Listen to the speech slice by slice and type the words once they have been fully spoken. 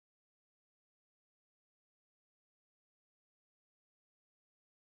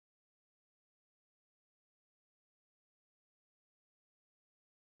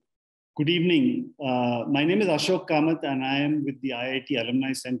Good evening. My name is Ashok Kamath and I am with the IIT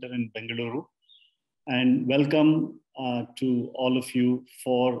Alumni Center in Bengaluru. And welcome to all of you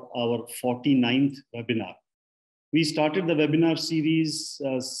for our 49th webinar. We started the webinar series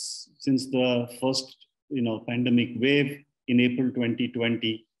since the first pandemic wave in April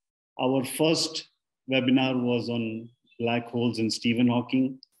 2020. Our first webinar was on black holes and Stephen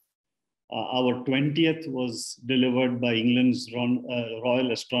Hawking. Our 20th was delivered by England's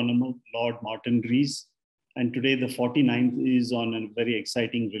Royal Astronomer, Lord Martin Rees. And today the 49th is on a very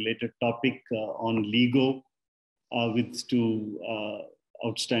exciting related topic on LIGO with two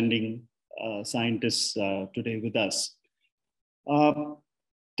outstanding scientists today with us.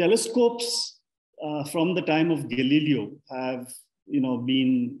 Telescopes from the time of Galileo have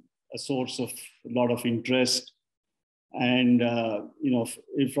been a source of a lot of interest. And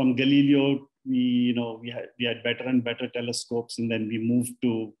from Galileo, we had better and better telescopes, and then we moved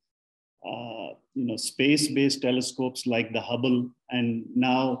to space-based telescopes like the Hubble, and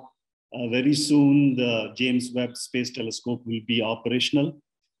now very soon the James Webb Space Telescope will be operational.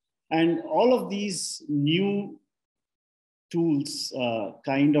 And all of these new tools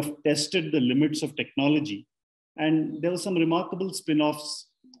kind of tested the limits of technology, and there were some remarkable spin-offs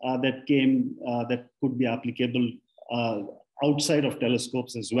that came that could be applicable outside of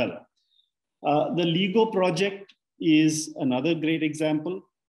telescopes as well. The LIGO project is another great example.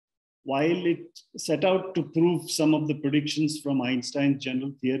 While it set out to prove some of the predictions from Einstein's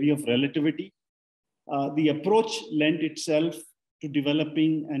general theory of relativity, the approach lent itself to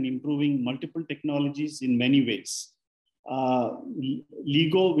developing and improving multiple technologies in many ways.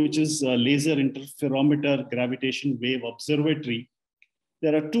 LIGO, which is a Laser Interferometer Gravitation Wave Observatory.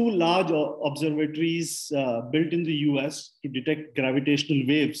 There are two large observatories built in the US to detect gravitational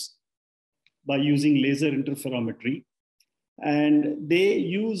waves by using laser interferometry. And they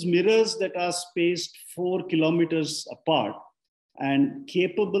use mirrors that are spaced 4 kilometers apart and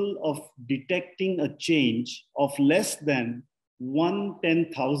capable of detecting a change of less than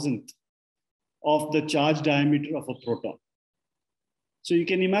 1/10,000th of the charge diameter of a proton. So you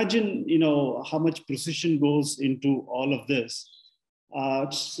can imagine, how much precision goes into all of this.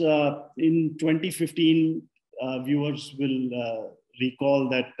 In 2015, viewers will recall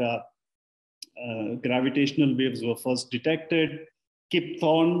that gravitational waves were first detected. Kip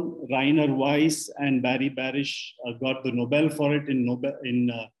Thorne, Rainer Weiss, and Barry Barish got the Nobel for it in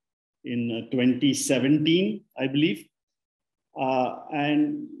 2017, I believe.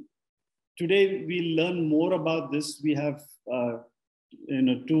 And today we'll learn more about this. We have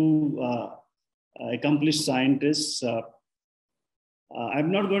two accomplished scientists.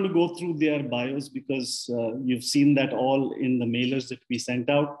 I'm not going to go through their bios because you've seen that all in the mailers that we sent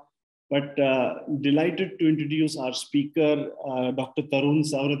out. But delighted to introduce our speaker, Dr. Tarun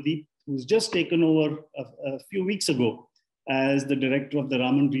Souradeep, who's just taken over a few weeks ago as the director of the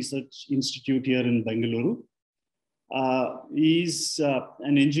Raman Research Institute here in Bengaluru. He's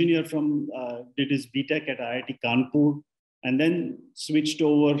an engineer did his BTech at IIT Kanpur, and then switched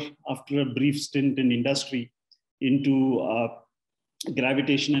over after a brief stint in industry into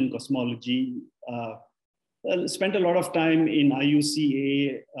gravitation and cosmology. Spent a lot of time in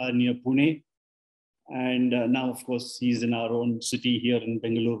IUCA near Pune. And now, of course, he's in our own city here in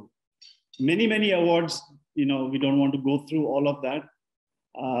Bengaluru. Many, many awards, we don't want to go through all of that.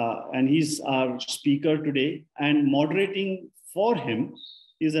 And he's our speaker today. And moderating for him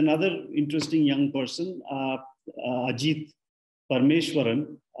is another interesting young person, Ajit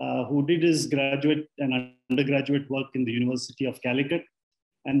Parmeshwaran, who did his graduate and undergraduate work in the University of Calicut,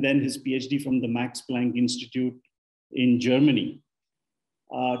 and then his PhD from the Max Planck Institute in Germany.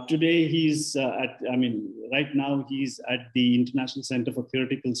 Today he's right now he's at the International Center for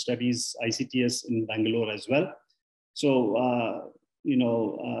Theoretical Studies, ICTS in Bangalore as well. So, we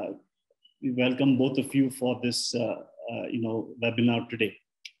welcome both of you for this, webinar today.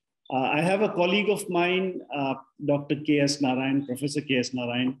 I have a colleague of mine, Dr. K.S. Narayan, Professor K.S.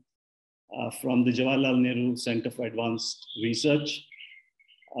 Narayan, from the Jawaharlal Nehru Center for Advanced Research,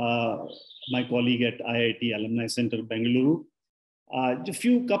 my colleague at IIT Alumni Center, Bengaluru.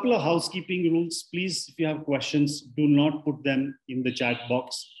 Couple of housekeeping rules. Please, if you have questions, do not put them in the chat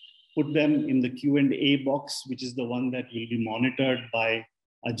box. Put them in the Q&A box, which is the one that will be monitored by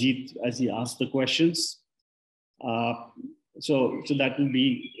Ajit as he asks the questions. So that will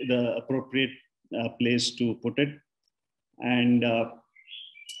be the appropriate place to put it. And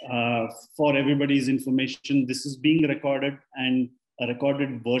for everybody's information, this is being recorded, and a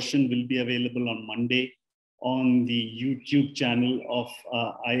recorded version will be available on Monday on the YouTube channel of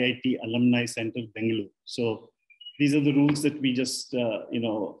IIT Alumni Center, Bengaluru. So these are the rules that we just,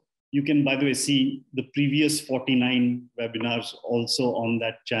 You can, by the way, see the previous 49 webinars also on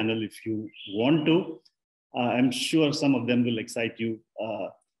that channel if you want to. I'm sure some of them will excite you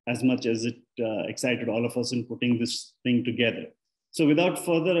as much as it excited all of us in putting this thing together. So without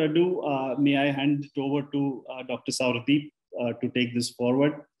further ado, may I hand it over to Dr. Souradeep to take this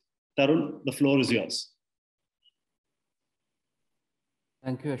forward. Tarun, the floor is yours.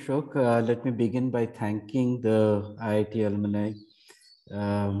 Thank you, Ashok. Let me begin by thanking the IIT Alumni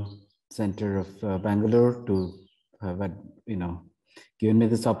Center of Bangalore to have, given me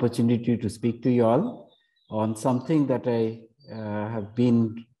this opportunity to speak to you all on something that I have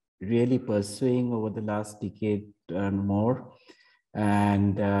been really pursuing over the last decade and more,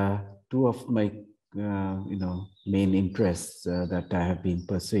 and two of my main interests that I have been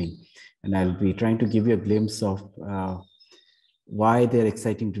pursuing, and I'll be trying to give you a glimpse of why they're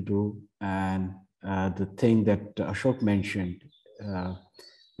exciting to do, and the thing that Ashok mentioned,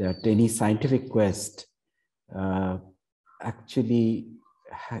 that any scientific quest actually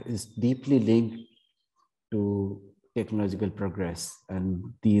is deeply linked to technological progress, and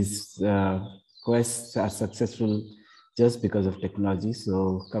these quests are successful just because of technology.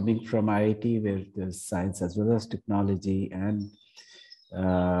 So coming from IIT, where there's science as well as technology, and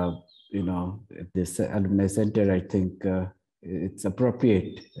this alumni center, I think it's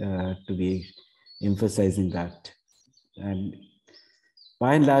appropriate to be emphasizing that. And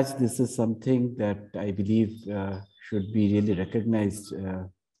by and large, this is something that I believe should be really recognized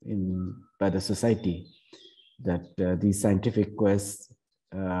by the society, that these scientific quests,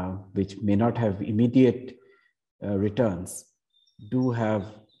 which may not have immediate returns, do have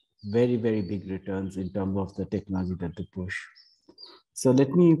very, very big returns in terms of the technology that they push. So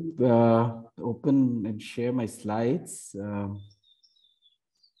let me open and share my slides. I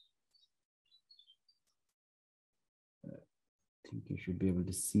think you should be able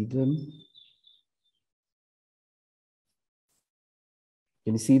to see them.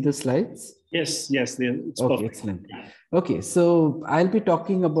 Can you see the slides? Yes, it's okay, perfect. Excellent. Okay, so I'll be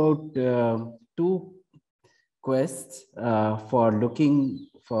talking about two quests for looking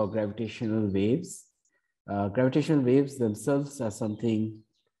for gravitational waves. Gravitational waves themselves are something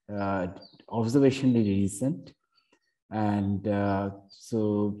observationally recent, and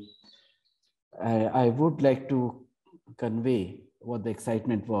so I would like to convey what the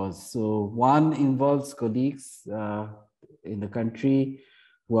excitement was. So one involves colleagues in the country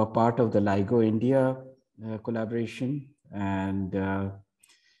who are part of the LIGO India collaboration, and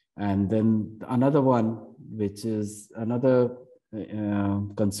then another one, which is another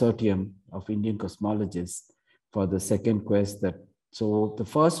consortium of Indian cosmologists for the second quest. So the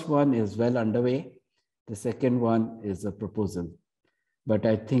first one is well underway. The second one is a proposal, but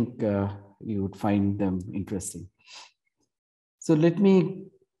I think you would find them interesting. So let me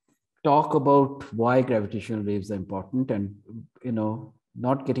talk about why gravitational waves are important, and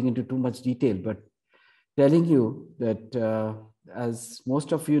not getting into too much detail, but telling you that as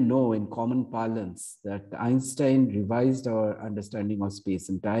most of you know in common parlance, that Einstein revised our understanding of space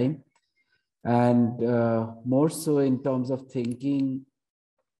and time, and more so in terms of thinking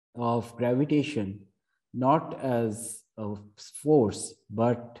of gravitation not as a force,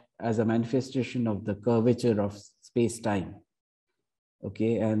 but as a manifestation of the curvature of space-time.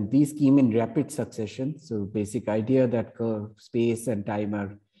 Okay, and these came in rapid succession. So basic idea that space and time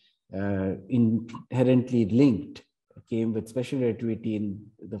are inherently linked came with special relativity in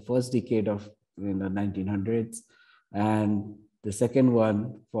the first decade of the 1900s, and the second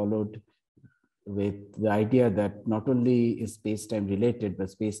one followed with the idea that not only is space-time related, but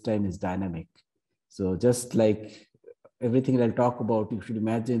space-time is dynamic. So just like everything I'll talk about, you should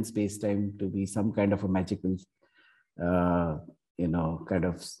imagine space-time to be some kind of a magical,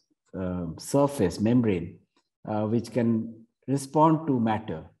 surface membrane, which can respond to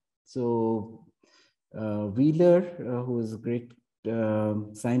matter. So Wheeler, who is a great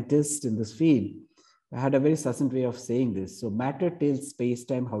scientist in this field, had a very succinct way of saying this. So matter tells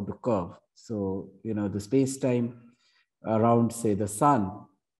space-time how to curve. So, the space-time around, say, the sun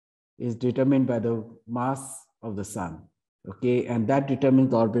is determined by the mass of the sun, okay? And that determines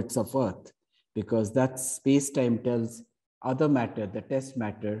the orbits of Earth, because that space-time tells other matter, the test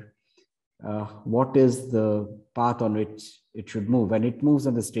matter, what is the path on which it should move, and it moves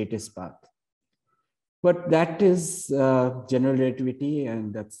on the straightest path. But that is general relativity,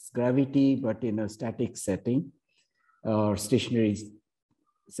 and that's gravity, but in a static setting or stationary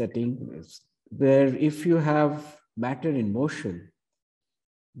setting, where if you have matter in motion,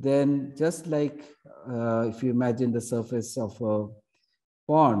 then just like if you imagine the surface of a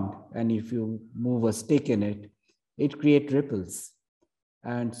pond, and if you move a stick in it, it creates ripples.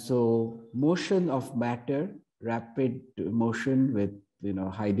 And so motion of matter, rapid motion with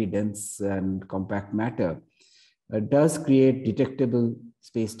highly dense and compact matter, does create detectable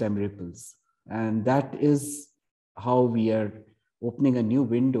space-time ripples. And that is how we are opening a new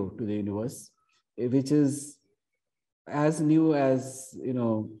window to the universe, which is as new as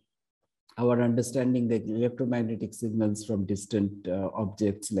our understanding the electromagnetic signals from distant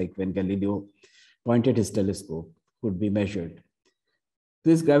objects, like when Galileo pointed his telescope, could be measured.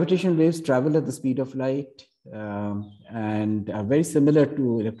 These gravitational waves travel at the speed of light and are very similar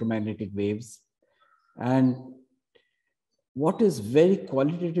to electromagnetic waves. And what is very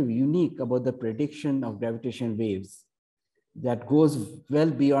qualitative unique about the prediction of gravitational waves that goes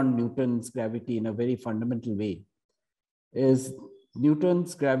well beyond Newton's gravity in a very fundamental way is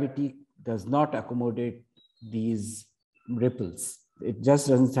Newton's gravity does not accommodate these ripples. It just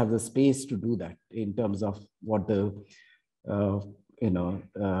doesn't have the space to do that in terms of what the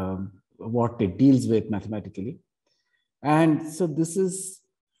what it deals with mathematically. And so this is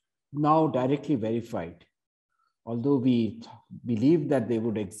now directly verified. Although we believed that they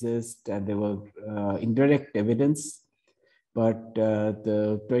would exist and there were indirect evidence, but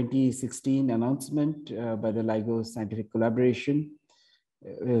the 2016 announcement by the LIGO scientific collaboration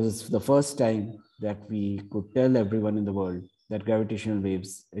is the first time that we could tell everyone in the world that gravitational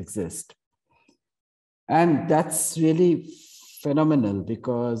waves exist. And that's really phenomenal,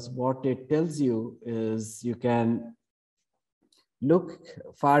 because what it tells you is you can look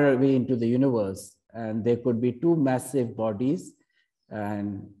far away into the universe and there could be two massive bodies,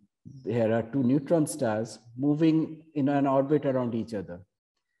 and there are two neutron stars moving in an orbit around each other.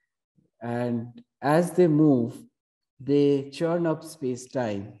 And as they move, they churn up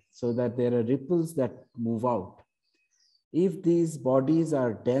space-time so that there are ripples that move out. If these bodies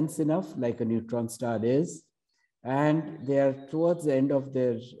are dense enough, like a neutron star is, and they are towards the end of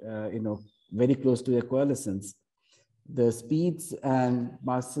their, very close to their coalescence, the speeds and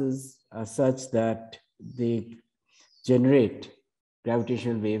masses are such that they generate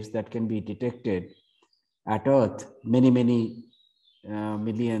gravitational waves that can be detected at Earth many, many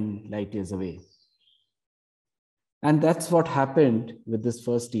million light years away. And that's what happened with this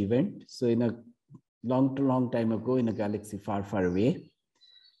first event. So in a long time ago, in a galaxy far, far away,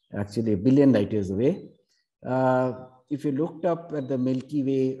 actually 1 billion light years away, if you looked up at the Milky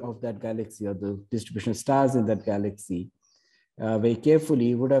Way of that galaxy, or the distribution of stars in that galaxy, very carefully,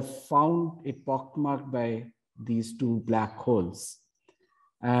 you would have found it pockmarked by these two black holes.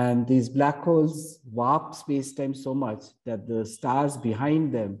 And these black holes warp space-time so much that the stars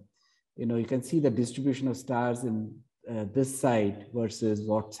behind them, you can see the distribution of stars in this side versus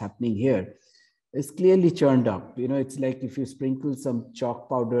what's happening here. It's clearly churned up. It's like if you sprinkle some chalk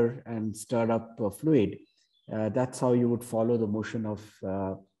powder and stir up a fluid, that's how you would follow the motion of,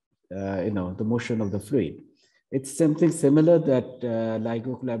 the motion of the fluid. It's something similar that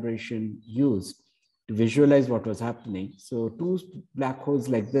LIGO collaboration used to visualize what was happening. So two black holes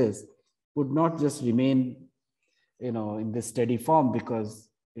like this would not just remain, in this steady form, because,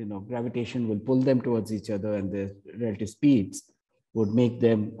 gravitation will pull them towards each other and their relative speeds would make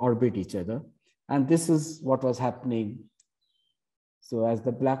them orbit each other. And this is what was happening. So as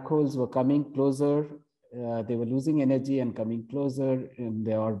the black holes were coming closer, they were losing energy and coming closer in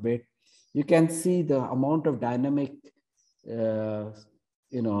their orbit. You can see the amount of dynamic,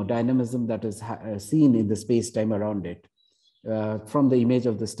 dynamism that is seen in the space-time around it from the image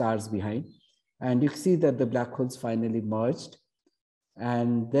of the stars behind. And you see that the black holes finally merged,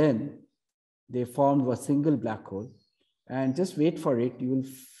 and then they formed a single black hole. And just wait for it, you will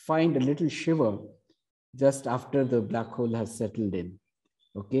find a little shiver just after the black hole has settled in,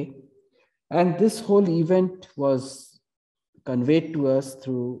 okay? And this whole event was conveyed to us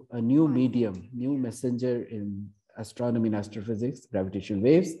through a new medium, new messenger in astronomy and astrophysics, gravitational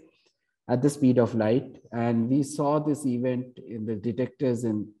waves at the speed of light. And we saw this event in the detectors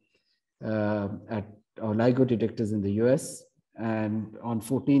at our LIGO detectors in the US, and on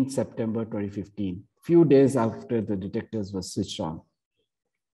 14th September 2015, few days after the detectors were switched on.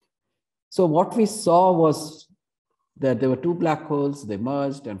 So what we saw was that there were two black holes, they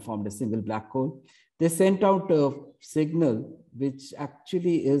merged and formed a single black hole. They sent out a signal which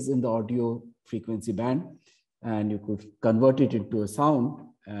actually is in the audio frequency band, and you could convert it into a sound,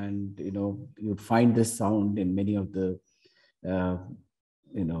 and you'd find this sound in many of the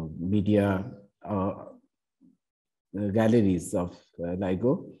media galleries of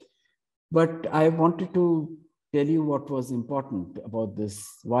LIGO. But I wanted to tell you what was important about this.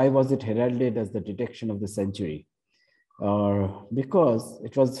 Why was it heralded as the detection of the century? Because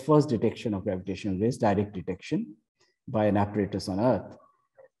it was the first detection of gravitational waves, direct detection by an apparatus on Earth.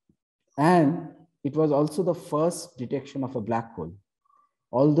 And it was also the first detection of a black hole.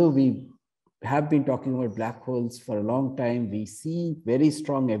 Although we have been talking about black holes for a long time, we see very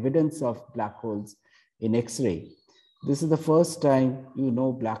strong evidence of black holes in X-ray. This is the first time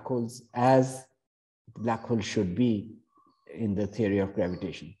black holes as black holes should be in the theory of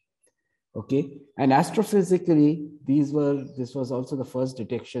gravitation. Okay, and astrophysically, this was also the first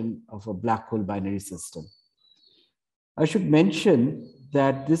detection of a black hole binary system. I should mention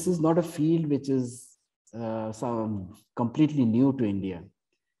that this is not a field which is completely new to India.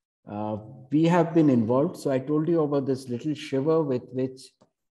 We have been involved. So I told you about this little shiver with which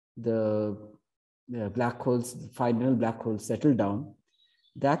the black holes, the final black holes settle down.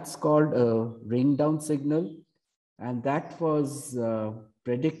 That's called a ring down signal. And that was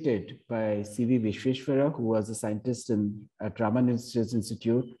predicted by C.V. Vishveshwara, who was a scientist at Raman Research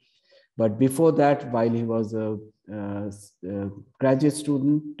Institute. But before that, while he was a graduate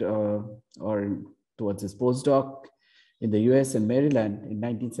student or towards his postdoc in the US and Maryland in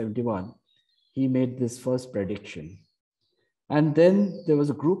 1971, he made this first prediction. And then there was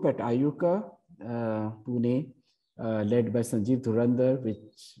a group at IUCAA, Pune, led by Sanjeev Dhurandhar, which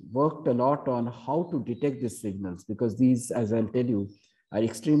worked a lot on how to detect these signals, because these, as I'll tell you, are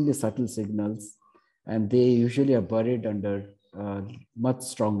extremely subtle signals, and they usually are buried under much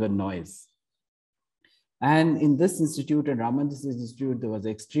stronger noise. And in this institute, at Raman Research Institute, there was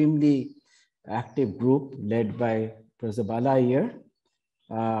an extremely active group led by Professor Bala Iyer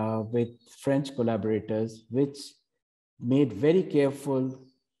with French collaborators, which made very careful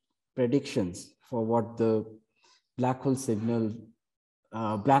predictions for what the black hole signal,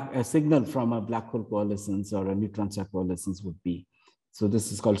 a signal from a black hole coalescence or a neutron star coalescence would be. So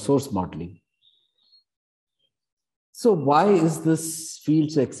this is called source modeling. So why is this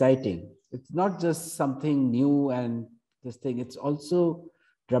field so exciting? It's not just something new and this thing, it's also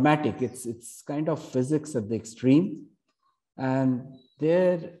dramatic. It's kind of physics at the extreme. And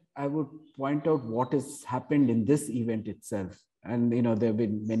there I would point out what has happened in this event itself. And there have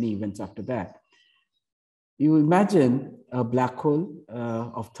been many events after that. You imagine a black hole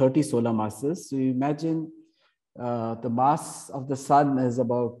of 30 solar masses. So you imagine the mass of the sun is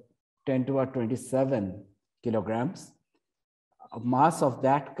about 10 to the 27 kilograms. A mass of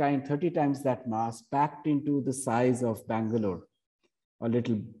that kind, 30 times that mass, packed into the size of Bangalore, a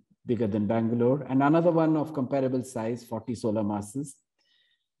little bigger than Bangalore, and another one of comparable size, 40 solar masses.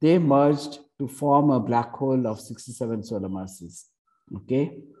 They merged to form a black hole of 67 solar masses.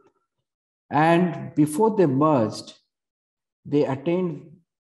 Okay. And before they merged, they attained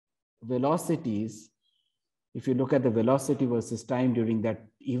velocities. If you look at the velocity versus time during that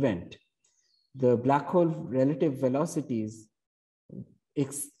event, the black hole relative velocities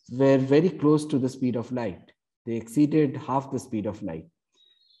were very close to the speed of light. They exceeded half the speed of light.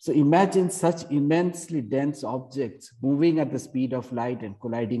 So imagine such immensely dense objects moving at the speed of light and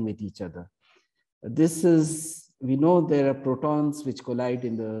colliding with each other. This is, we know there are protons which collide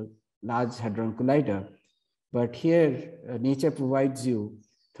in the Large Hadron Collider, but here nature provides you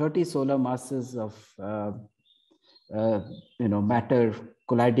 30 solar masses of matter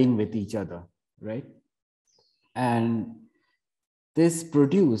colliding with each other, right? And this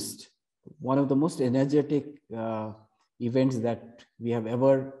produced one of the most energetic events that we have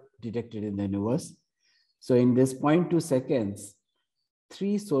ever detected in the universe. So in this 0.2 seconds,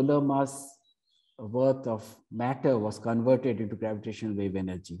 3 solar mass worth of matter was converted into gravitational wave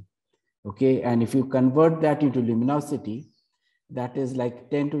energy. Okay, and if you convert that into luminosity, that is like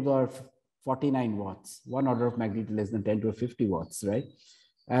 10 to the 49 watts, 1 order of magnitude less than 10 to the 50 watts, right?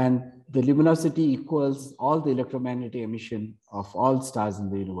 And the luminosity equals all the electromagnetic emission of all stars in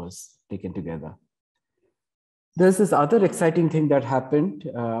the universe taken together. There's this other exciting thing that happened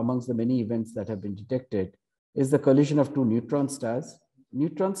amongst the many events that have been detected is the collision of 2 neutron stars.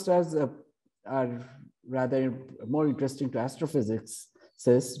 Neutron stars are rather more interesting to astrophysics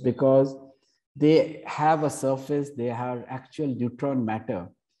because they have a surface, they have actual neutron matter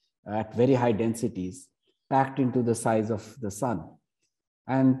at very high densities packed into the size of the sun.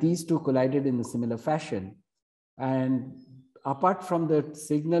 And these two collided in a similar fashion. And apart from the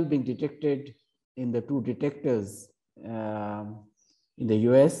signal being detected in the 2 detectors in the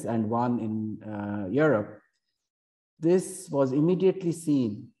US and one in Europe, this was immediately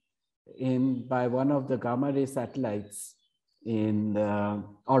seen by one of the gamma ray satellites in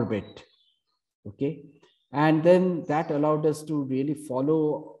orbit. Okay. And then that allowed us to really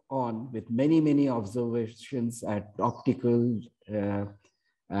follow on with many, many observations at optical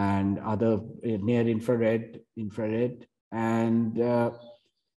and other near infrared, and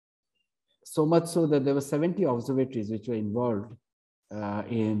so much so that there were 70 observatories which were involved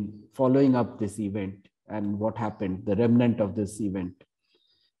in following up this event and what happened, the remnant of this event.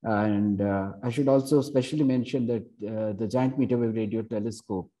 And I should also specially mention that the Giant Meter Wave Radio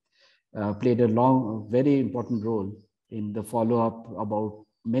Telescope played a very important role in the follow-up about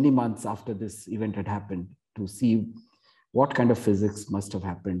many months after this event had happened to see what kind of physics must have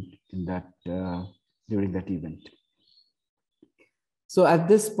happened in that during that event. So at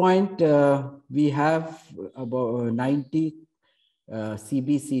this point, we have about 90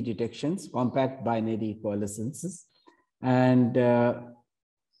 CBC detections, compact binary coalescences, and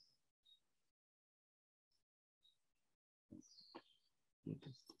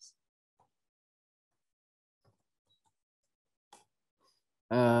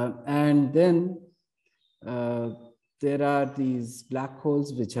then there are these black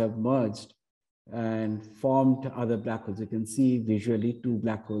holes which have merged and formed other black holes. You can see visually 2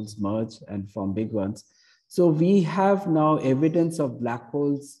 black holes merge and form big ones. So we have now evidence of black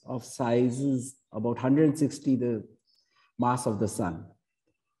holes of sizes about 160 the mass of the sun.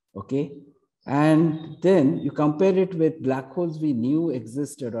 Okay. And then you compare it with black holes we knew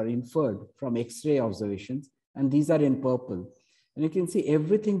existed or inferred from X-ray observations, and these are in purple. And you can see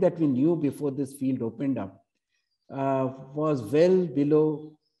everything that we knew before this field opened up was well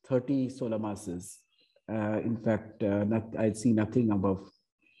below 30 solar masses. In fact, I see nothing above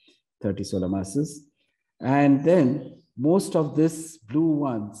 30 solar masses. And then most of these blue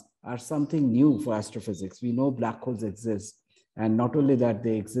ones are something new for astrophysics. We know black holes exist, and not only that,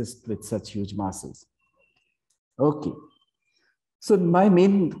 they exist with such huge masses. Okay. So my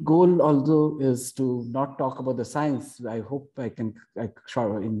main goal also is to not talk about the science. I hope in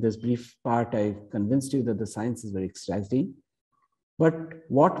this brief part, I convinced you that the science is very exciting. But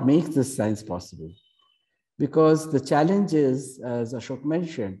what makes this science possible? Because the challenge is, as Ashok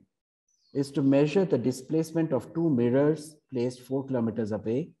mentioned, is to measure the displacement of 2 mirrors placed 4 kilometers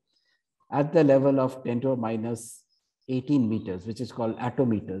away at the level of 10 to the minus 18 meters, which is called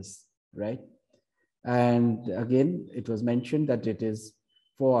attometers, right? And again, it was mentioned that it is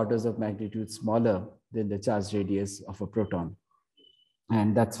 4 orders of magnitude smaller than the charge radius of a proton.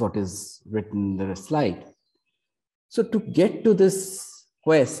 And that's what is written in the slide. So to get to this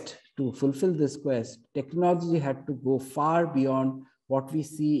quest, to fulfill this quest, technology had to go far beyond what we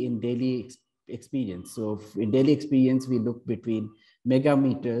see in daily experience. So in daily experience, we look between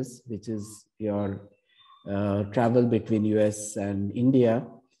megameters, which is your travel between US and India,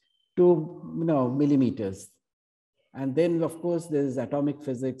 to millimeters. And then, of course, there's atomic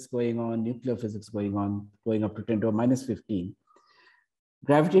physics going on, nuclear physics going on, going up to 10 to the minus 15.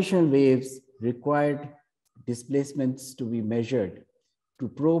 Gravitational waves required displacements to be measured to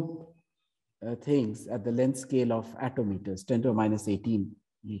probe things at the length scale of attometers, 10 to the minus 18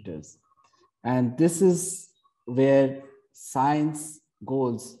 meters. And this is where science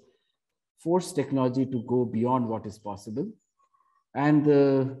goals force technology to go beyond what is possible. And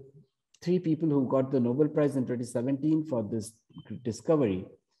the 3 people who got the Nobel Prize in 2017 for this discovery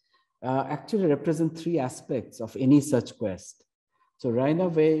actually represent 3 aspects of any such quest. So Rainer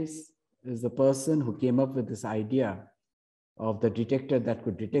Weiss is the person who came up with this idea of the detector that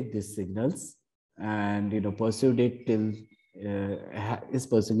could detect these signals, and pursued it till is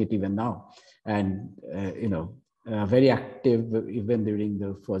pursuing it even now, and very active even during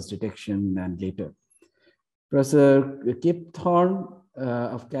the first detection and later. Professor Kip Thorne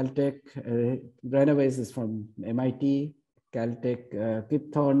of Caltech, Rainer Weiss is from MIT, Caltech.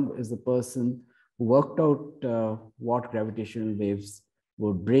 Kip Thorne is the person who worked out what gravitational waves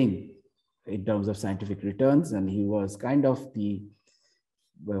would bring in terms of scientific returns, and he was kind of the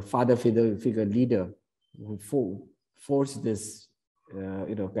father figure leader who forced this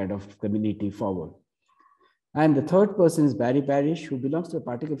kind of community forward. And the third person is Barry Parish, who belongs to the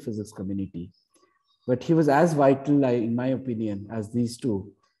particle physics community. But he was as vital, in my opinion, as these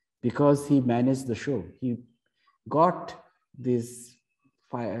 2, because he managed the show. He got these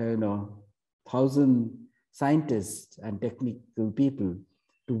 1,000 scientists and technical people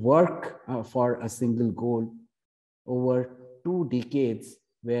to work for a single goal over 2 decades,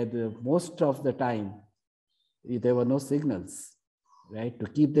 where most of the time there were no signals, right? To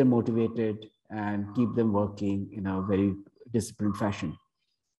keep them motivated and keep them working in a very disciplined fashion.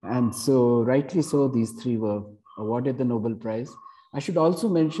 And so, rightly so, these 3 were awarded the Nobel Prize. I should also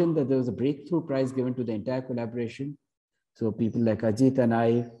mention that there was a breakthrough prize given to the entire collaboration. So people like Ajit and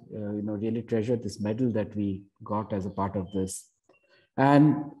I, really treasured this medal that we got as a part of this.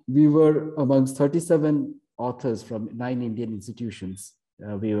 And we were amongst 37 authors from 9 Indian institutions.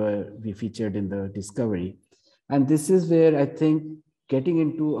 We featured in the discovery. And this is where I think getting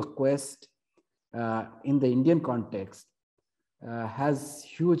into a quest in the Indian context has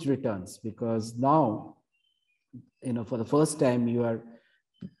huge returns, because now, for the first time, you are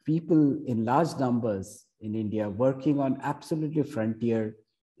people in large numbers in India working on absolutely frontier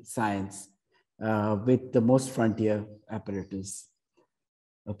science with the most frontier apparatus.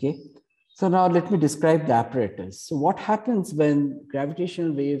 Okay, so now let me describe the apparatus. So what happens when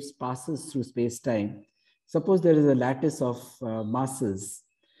gravitational waves passes through space-time? Suppose there is a lattice of masses.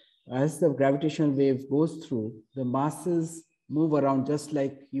 As the gravitational wave goes through, the masses move around just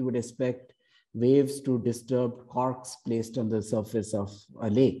like you would expect waves to disturb corks placed on the surface of a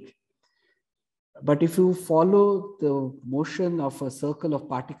lake. But if you follow the motion of a circle of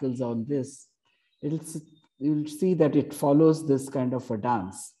particles on this, you'll see that it follows this kind of a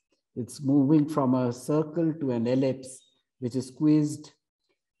dance. It's moving from a circle to an ellipse, which is squeezed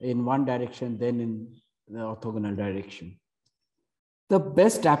in one direction, then in the orthogonal direction. The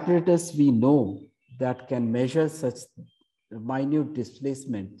best apparatus we know that can measure such minute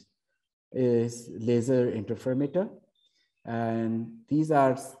displacement is laser interferometer. And these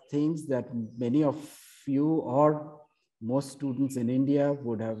are things that many of you or most students in India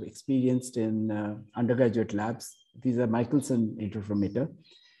would have experienced in undergraduate labs. These are Michelson interferometer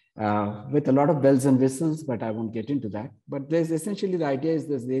with a lot of bells and whistles, but I won't get into that. But there's essentially the idea is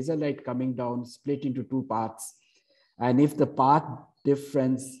this laser light coming down, split into two paths. And if the path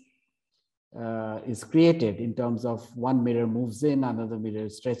difference is created in terms of one mirror moves in, another mirror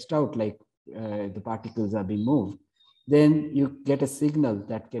is stretched out, like the particles are being moved, then you get a signal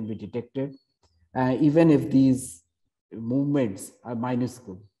that can be detected, even if these movements are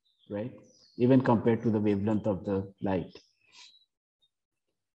minuscule, right? Even compared to the wavelength of the light.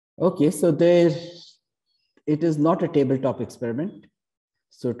 Okay, so it is not a tabletop experiment.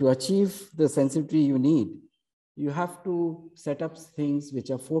 So to achieve the sensitivity you need, you have to set up things which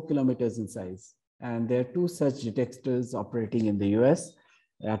are 4 kilometers in size. And there are two such detectors operating in the US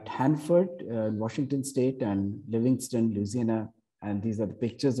at Hanford, Washington State, and Livingston, Louisiana. And these are the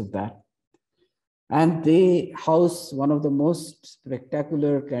pictures of that. And they house one of the most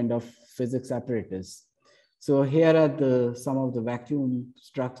spectacular kind of physics apparatus. So here are some of the vacuum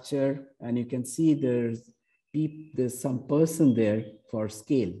structure, and you can see there's some person there for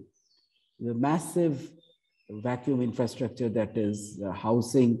scale. The massive vacuum infrastructure that is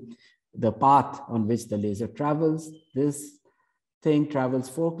housing the path on which the laser travels. This thing travels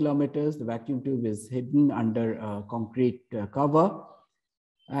 4 kilometers. The vacuum tube is hidden under a concrete cover.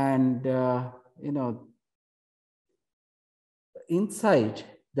 And, inside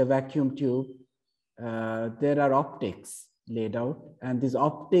the vacuum tube, there are optics laid out, and these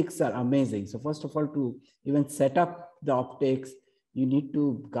optics are amazing. So first of all, to even set up the optics, you need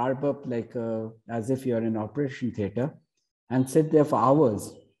to garb up like as if you're in operation theater and sit there for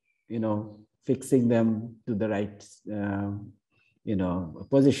hours, fixing them to the right,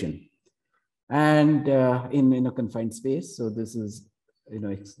 position, and in a confined space. So this is,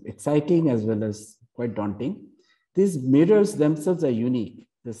 exciting as well as quite daunting. These mirrors themselves are unique.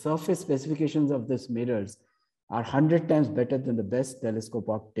 The surface specifications of these mirrors are 100 times better than the best telescope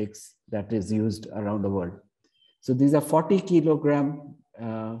optics that is used around the world. So these are 40 kilogram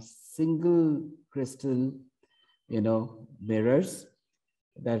single crystal, mirrors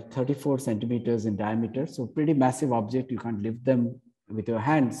that are 34 centimeters in diameter. So pretty massive object. You can't lift them with your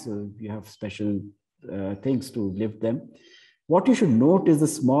hands. So you have special things to lift them. What you should note is the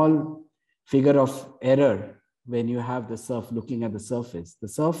small figure of error when you have the looking at the surface. The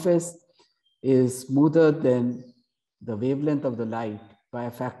surface is smoother than the wavelength of the light by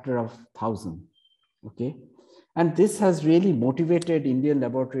a factor of 1,000. Okay. And this has really motivated Indian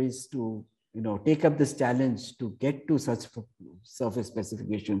laboratories to take up this challenge to get to such surface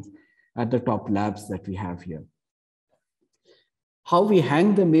specifications at the top labs that we have here. How we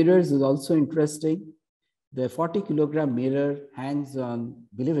hang the mirrors is also interesting. The 40 kilogram mirror hangs on,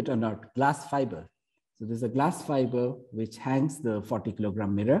 believe it or not, glass fiber. So there's a glass fiber which hangs the 40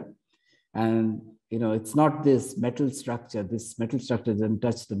 kilogram mirror. And it's not this metal structure. This metal structure doesn't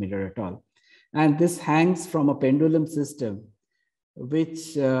touch the mirror at all. And this hangs from a pendulum system,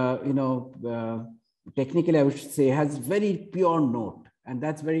 which, technically I would say has very pure note. And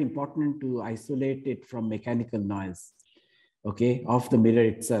that's very important to isolate it from mechanical noise, okay, of the mirror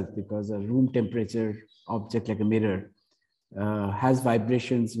itself, because a room temperature object like a mirror has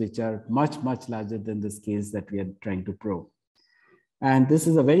vibrations which are much, much larger than the scales that we are trying to probe. And this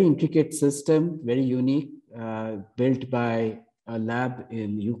is a very intricate system, very unique, built by a lab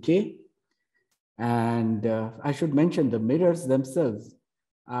in UK. And I should mention the mirrors themselves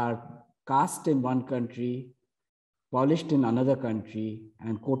are cast in one country, polished in another country,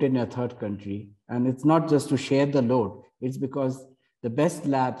 and coated in a third country. And it's not just to share the load. It's because the best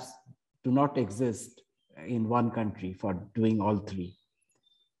labs do not exist in one country for doing all three.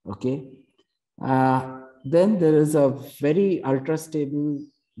 Okay. Then there is a very ultra stable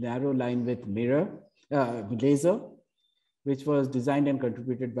narrow line with laser, which was designed and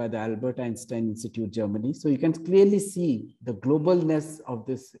contributed by the Albert Einstein Institute, Germany. So you can clearly see the globalness of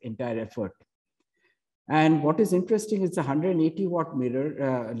this entire effort. And what is interesting is a 180 watt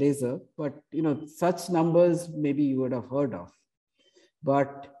laser, but such numbers maybe you would have heard of.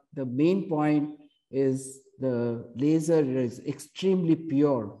 But the main point is the laser is extremely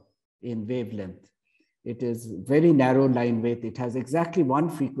pure in wavelength. It is very narrow line width. It has exactly one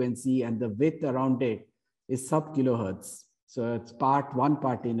frequency, and the width around it is sub kilohertz. So it's one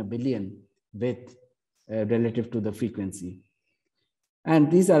part in a billion width relative to the frequency. And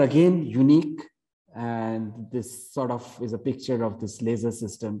these are again unique. And this sort of is a picture of this laser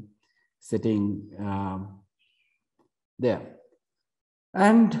system sitting there.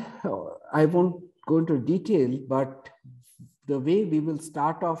 And I won't go into detail, but the way we will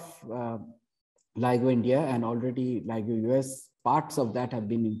start off LIGO India, and already LIGO US, parts of that have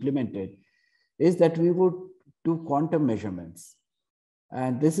been implemented, is that we would do quantum measurements.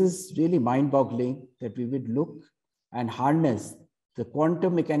 And this is really mind-boggling, that we would look and harness the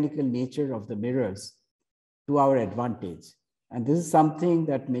quantum mechanical nature of the mirrors to our advantage. And this is something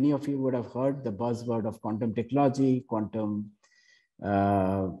that many of you would have heard, the buzzword of quantum technology, quantum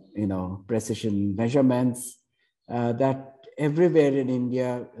precision measurements, that everywhere in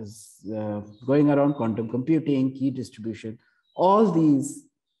India is going around, quantum computing, key distribution. All these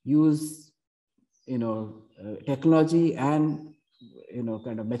use technology and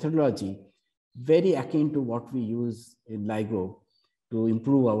kind of methodology very akin to what we use in LIGO to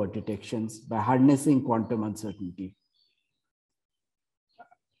improve our detections by harnessing quantum uncertainty.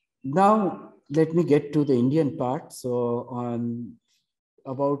 Now, let me get to the Indian part. So on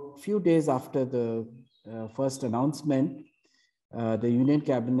about few days after the first announcement, the Union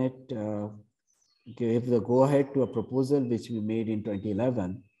Cabinet gave the go-ahead to a proposal which we made in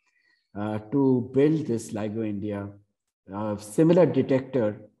 2011 to build this LIGO India similar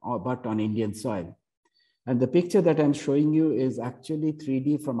detector, but on Indian soil. And the picture that I'm showing you is actually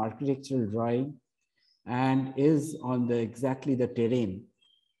 3D from architectural drawing and is on exactly the terrain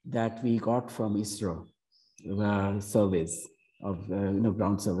that we got from ISRO surveys of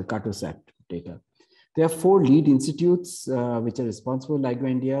ground survey, Cartosat data. There are 4 lead institutes which are responsible for LIGO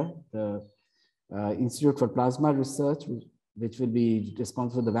India. The Institute for Plasma Research, which will be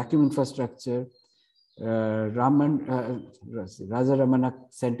responsible for the vacuum infrastructure. Raja Ramana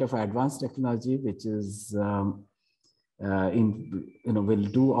Center for Advanced Technology, which is will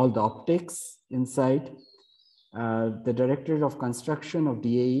do all the optics inside. The Directorate of Construction of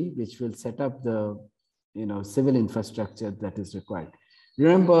DAE, which will set up the civil infrastructure that is required.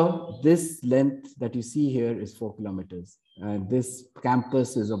 Remember, this length that you see here is 4 kilometers, and this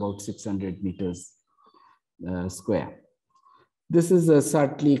campus is about 600 meters square. This is a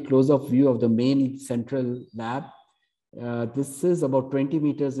slightly close-up view of the main central lab. This is about 20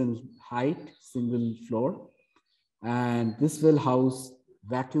 meters in height, single floor. And this will house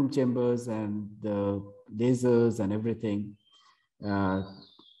vacuum chambers and the lasers and everything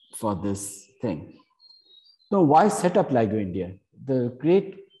for this thing. So why set up LIGO India? The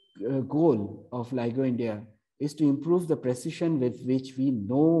great goal of LIGO India is to improve the precision with which we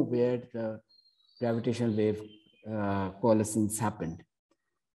know where the gravitational wave coalescence happened.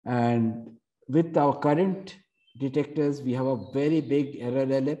 And with our current detectors, we have a very big error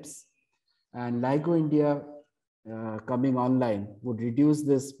ellipse, and LIGO India coming online would reduce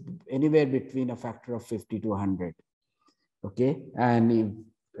this anywhere between a factor of 50 to 100. Okay, and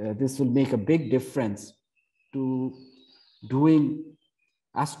this will make a big difference to doing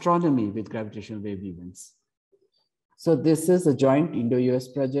astronomy with gravitational wave events. So this is a joint Indo-US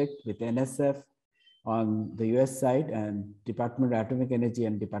project with NSF on the US side and Department of Atomic Energy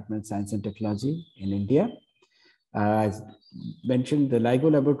and Department of Science and Technology in India. As mentioned, the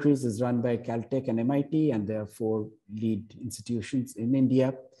LIGO laboratories is run by Caltech and MIT, and there are 4 lead institutions in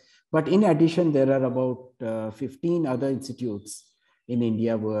India. But in addition, there are about 15 other institutes in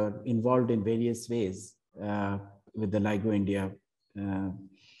India who are involved in various ways with the LIGO India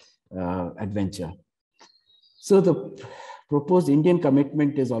adventure. So the proposed Indian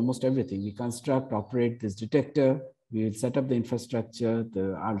commitment is almost everything. We construct, operate this detector, we will set up the infrastructure,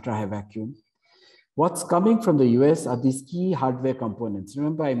 the ultra high vacuum. What's coming from the US are these key hardware components.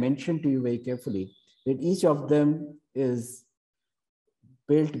 Remember, I mentioned to you very carefully that each of them is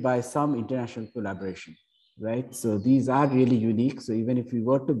built by some international collaboration, right? So these are really unique. So even if we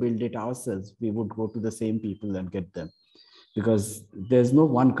were to build it ourselves, we would go to the same people and get them. because there's no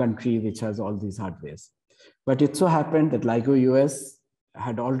one country which has all these hardwares. But it so happened that LIGO US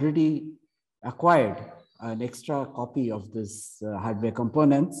had already acquired an extra copy of this hardware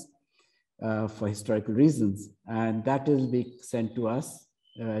components for historical reasons, and that will be sent to us.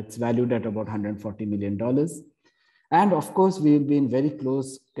 It's valued at about $140 million. And of course, we've been very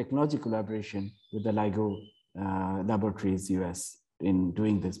close technology collaboration with the LIGO Laboratories US in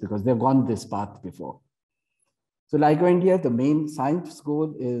doing this, because they've gone this path before. So LIGO India, the main science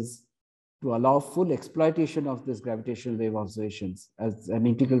goal is to allow full exploitation of this gravitational wave observations as an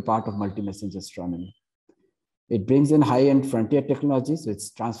integral part of multi-messenger astronomy. It brings in high-end frontier technologies, so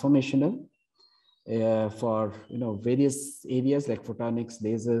it's transformational for various areas like photonics,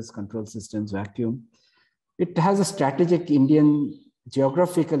 lasers, control systems, vacuum. It has a strategic Indian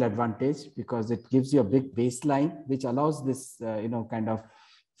geographical advantage because it gives you a big baseline, which allows this kind of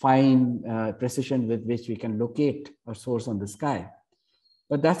fine precision with which we can locate a source on the sky.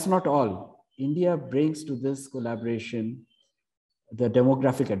 But that's not all. India brings to this collaboration the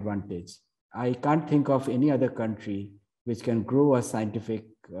demographic advantage. I can't think of any other country which can grow a scientific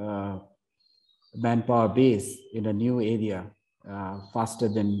manpower base in a new area faster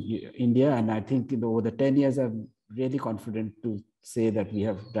than India. And I think over the 10 years, I'm really confident to say that we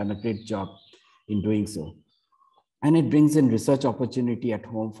have done a great job in doing so. And it brings in research opportunity at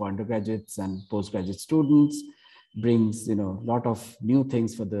home for undergraduates and postgraduate students, brings a lot of new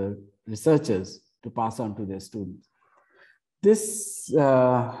things for the researchers to pass on to their students. This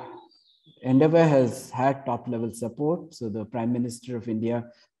endeavor has had top-level support. So the Prime Minister of India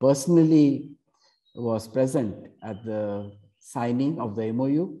personally was present at the signing of the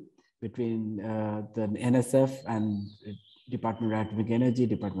MOU between the NSF and Department of Atomic Energy,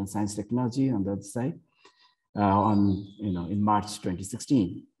 Department of Science Technology on the other side in March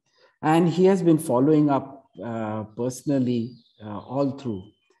 2016. And he has been following up personally all through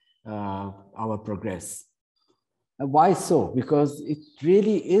our progress. Why so? Because it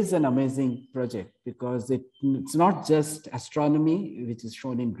really is an amazing project, because it's not just astronomy, which is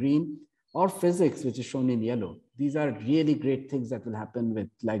shown in green, or physics, which is shown in yellow. These are really great things that will happen with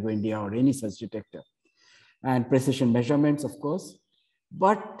LIGO India or any such detector. And precision measurements, of course.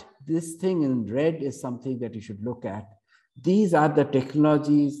 But this thing in red is something that you should look at. These are the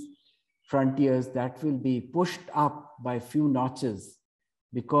technologies, frontiers that will be pushed up by a few notches,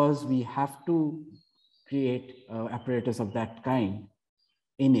 because we have to create apparatus of that kind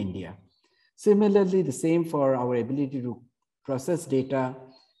in India. Similarly, the same for our ability to process data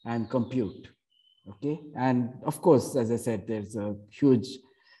and compute, okay? And of course, as I said, there's a huge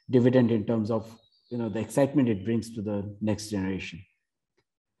dividend in terms of the excitement it brings to the next generation.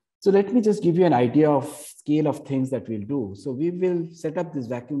 So let me just give you an idea of scale of things that we'll do. So we will set up this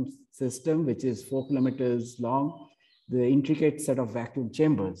vacuum system, which is 4 kilometers long, the intricate set of vacuum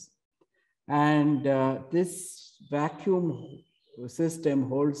chambers. And this vacuum system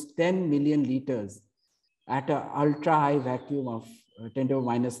holds 10 million liters at an ultra high vacuum of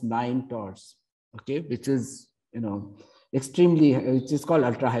 10⁻⁹ torrs, okay, which is, extremely, which is called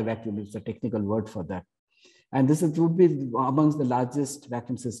ultra high vacuum. It's a technical word for that. And this would be amongst the largest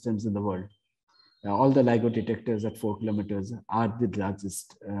vacuum systems in the world. All the LIGO detectors at 4 kilometers are the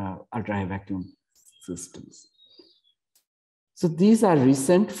largest ultra high vacuum systems. So these are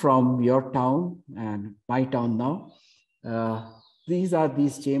recent from your town and my town now. These are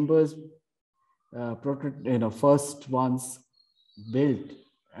these chambers, first ones built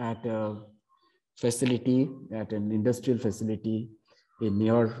at a facility, at an industrial facility in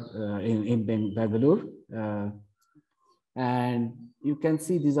Bangalore. And you can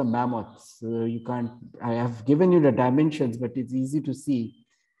see these are mammoths. You can't, I have given you the dimensions, but it's easy to see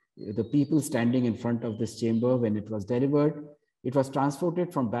the people standing in front of this chamber when it was delivered. It was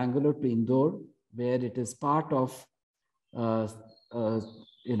transported from Bangalore to Indore, where it is part of, a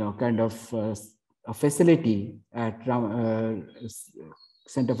facility at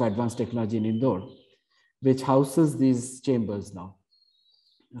Center for Advanced Technology in Indore, which houses these chambers now,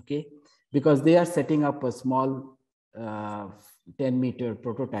 okay? Because they are setting up a small 10-meter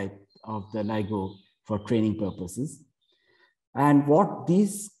prototype of the LIGO for training purposes. And what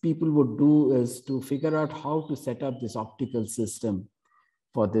these people would do is to figure out how to set up this optical system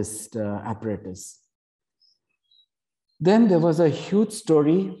for this apparatus. Then there was a huge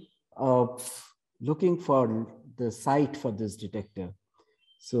story of looking for the site for this detector.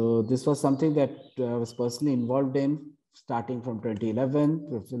 So this was something that I was personally involved in starting from 2011,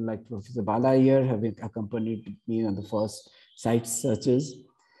 Professor Bala here having accompanied me on the first site searches.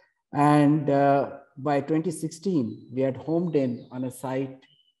 And by 2016, we had homed in on a site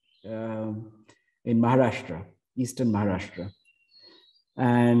in Maharashtra, eastern Maharashtra.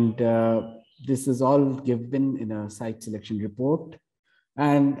 And this is all given in a site selection report.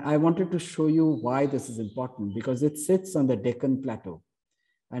 And I wanted to show you why this is important, because it sits on the Deccan Plateau.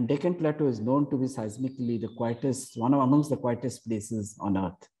 And Deccan Plateau is known to be seismically the quietest, one amongst the quietest places on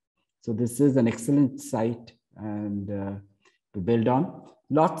Earth. So this is an excellent site and to build on.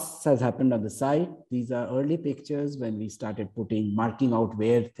 Lots has happened on the site. These are early pictures when we started marking out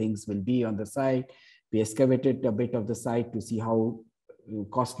where things will be on the site. We excavated a bit of the site to see how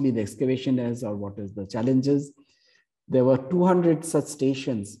costly the excavation is or what is the challenges. There were 200 such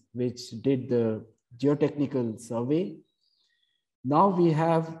stations which did the geotechnical survey. Now we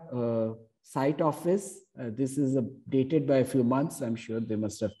have a site office. This is dated by a few months. I'm sure they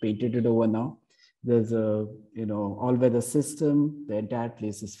must have painted it over now. There's a all-weather system. The entire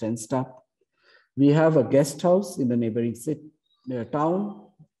place is fenced up. We have a guest house in the neighboring town,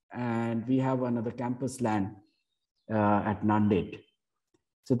 and we have another campus land at Nanded.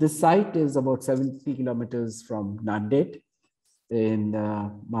 So this site is about 70 kilometers from Nanded in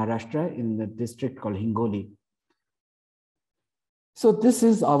Maharashtra, in the district called Hingoli. So this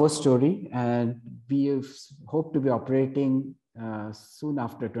is our story, and we hope to be operating soon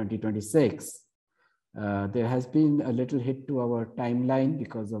after 2026. There has been a little hit to our timeline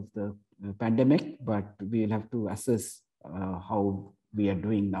because of the pandemic, but we'll have to assess how we are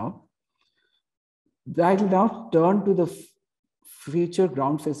doing now. I'll now turn to the future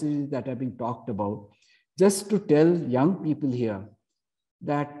ground facilities that are being talked about, just to tell young people here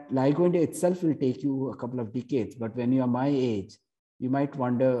that LIGO India itself will take you a couple of decades, but when you are my age, you might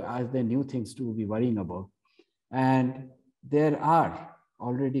wonder, are there new things to be worrying about? And there are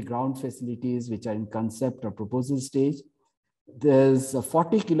already ground facilities which are in concept or proposal stage. There's a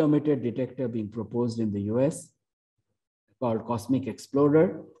 40-kilometer detector being proposed in the US called Cosmic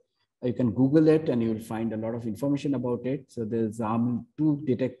Explorer. You can Google it and you'll find a lot of information about it. So there's two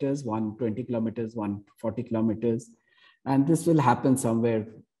detectors, one 20 kilometers, one 40 kilometers. And this will happen somewhere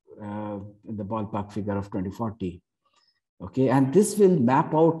in the ballpark figure of 2040. Okay, and this will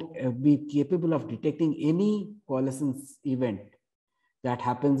map out, be capable of detecting any coalescence event that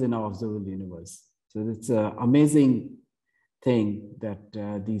happens in our observable universe. So it's an amazing thing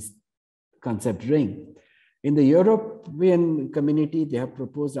that these concepts bring. In the European community, they have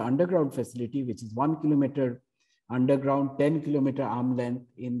proposed an underground facility, which is 1 kilometer underground, 10-kilometer arm length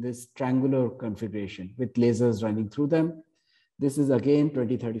in this triangular configuration with lasers running through them. This is again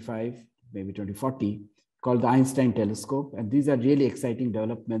 2035, maybe 2040, called the Einstein telescope. And these are really exciting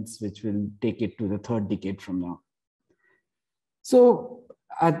developments which will take it to the third decade from now. So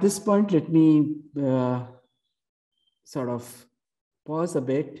at this point, let me sort of pause a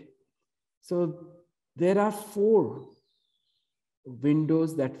bit. So there are 4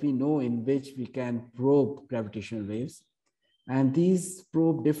 windows that we know in which we can probe gravitational waves. And these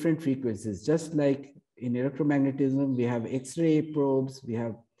probe different frequencies, just like in electromagnetism, we have X-ray probes, we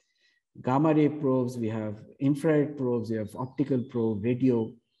have gamma ray probes, we have infrared probes, we have optical probe,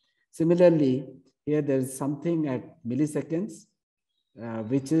 radio. Similarly, here there's something at milliseconds,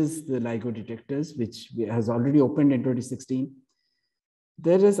 which is the LIGO detectors, which has already opened in 2016.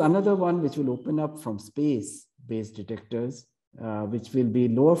 There is another one which will open up from space-based detectors, which will be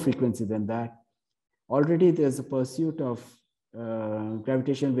lower frequency than that. Already there's a pursuit of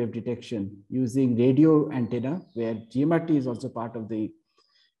gravitational wave detection using radio antenna, where GMRT is also part of the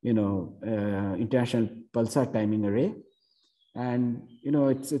International Pulsar Timing Array. And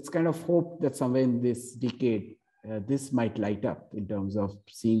it's kind of hope that somewhere in this decade, this might light up in terms of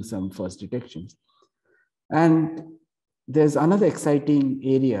seeing some first detections. And there's another exciting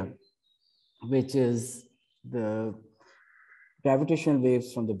area, which is the gravitational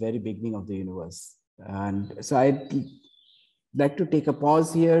waves from the very beginning of the universe. And so I'd like to take a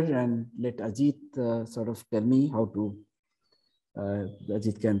pause here and let Ajit sort of tell me how to,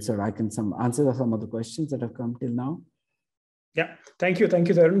 Ajit can, so I can answer some of the questions that have come till now. Yeah, thank you,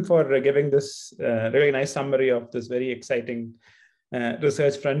 Tarun, for giving this really nice summary of this very exciting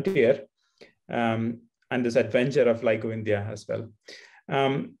research frontier and this adventure of LIGO India as well.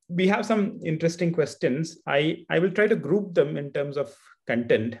 We have some interesting questions. I will try to group them in terms of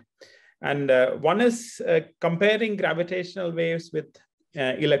content. And one is comparing gravitational waves with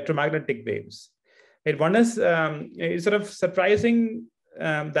electromagnetic waves. And one is sort of surprising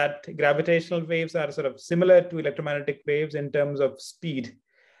that gravitational waves are sort of similar to electromagnetic waves in terms of speed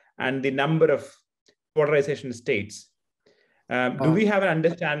and the number of polarization states. Do we have an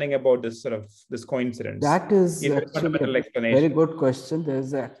understanding about this this coincidence? That is actually a very good question.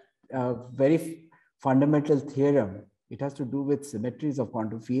 There's a very fundamental theorem. It has to do with symmetries of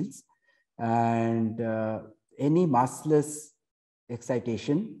quantum fields. And any massless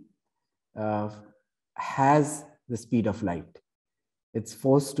excitation has the speed of light. It's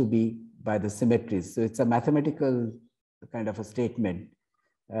forced to be by the symmetries. So it's a mathematical kind of a statement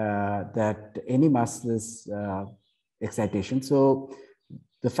that any massless excitation. So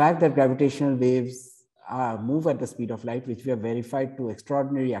the fact that gravitational waves move at the speed of light, which we have verified to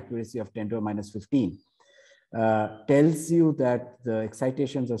extraordinary accuracy of 10 to the minus 15, tells you that the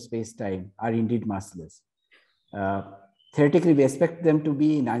excitations of space-time are indeed massless. Theoretically, we expect them to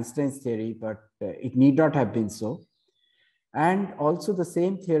be in Einstein's theory, but it need not have been so. And also the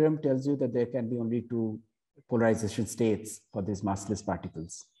same theorem tells you that there can be only two polarization states for these massless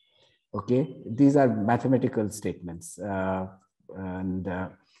particles. Okay, these are mathematical statements.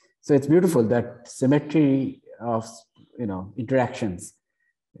 So it's beautiful that symmetry of interactions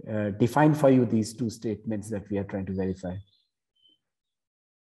define for you these two statements that we are trying to verify.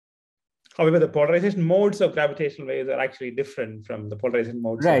 However, the polarization modes of gravitational waves are actually different from the polarization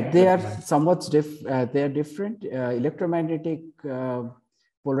modes. Right, they are somewhat they are different. Electromagnetic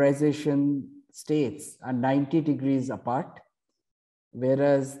polarization states are 90 degrees apart,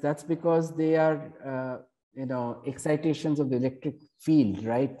 whereas that's because they are excitations of the electric field,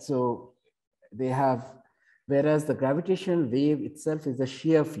 right? So they have, whereas the gravitational wave itself is a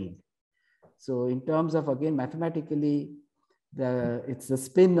shear field. So in terms of, again, mathematically, it's the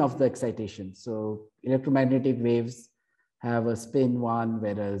spin of the excitation. So electromagnetic waves have a spin 1,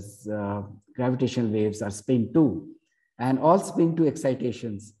 whereas gravitational waves are spin 2. And all spin 2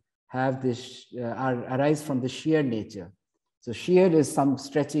 excitations have this arise from the shear nature. So shear is some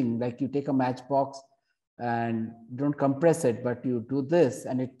stretching, like you take a matchbox and don't compress it, but you do this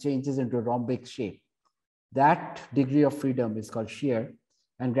and it changes into a rhombic shape. That degree of freedom is called shear,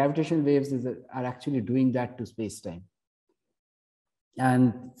 and gravitational waves are actually doing that to space-time.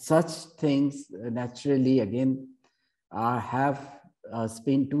 And such things naturally, again, have a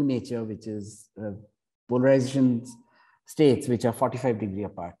spin 2 nature, which is polarization states which are 45 degrees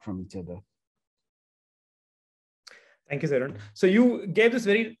apart from each other. Thank you, Tarun. So you gave this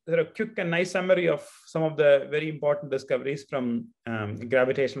very quick and nice summary of some of the very important discoveries from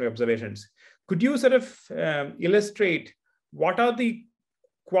gravitational observations. Could you sort of illustrate what are the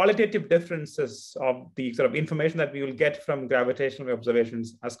qualitative differences of the sort of information that we will get from gravitational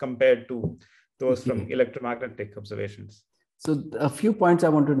observations as compared to those from electromagnetic observations? So a few points I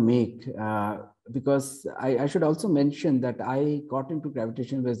wanted to make, because I should also mention that I got into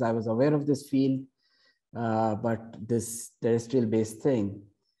gravitational waves. I was aware of this field, but this terrestrial-based thing,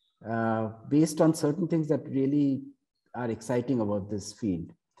 based on certain things that really are exciting about this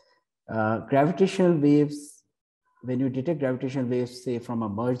field. Gravitational waves, when you detect gravitational waves, say from a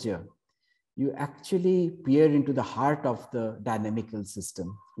merger, you actually peer into the heart of the dynamical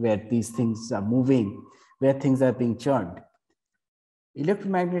system where these things are moving, where things are being churned.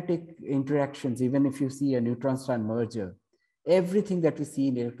 Electromagnetic interactions, even if you see a neutron-star merger, everything that we see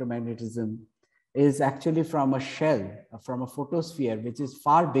in electromagnetism is actually from a shell, from a photosphere, which is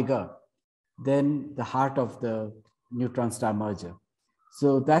far bigger than the heart of the neutron-star merger.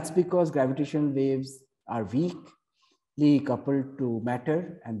 So that's because gravitational waves are weakly coupled to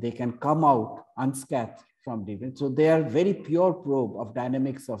matter, and they can come out unscathed from the event. So they are very pure probe of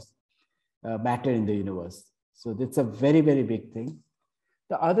dynamics of matter in the universe. So that's a very, very big thing.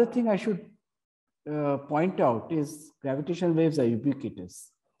 The other thing I should point out is gravitational waves are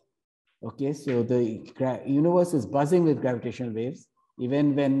ubiquitous. Okay, so the universe is buzzing with gravitational waves.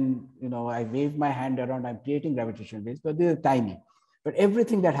 Even when I wave my hand around, I'm creating gravitational waves, but they're tiny. But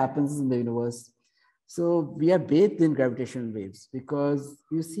everything that happens in the universe, so we are bathed in gravitational waves, because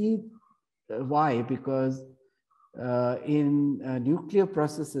you see why? Because in nuclear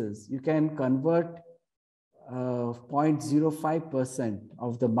processes, you can convert 0.05%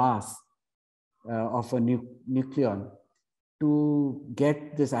 of the mass of a nucleon to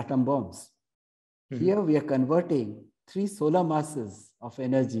get these atom bombs. Mm-hmm. Here we are converting 3 solar masses of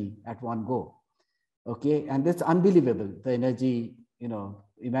energy at one go. Okay, and that's unbelievable. The energy,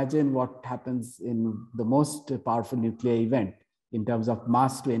 imagine what happens in the most powerful nuclear event in terms of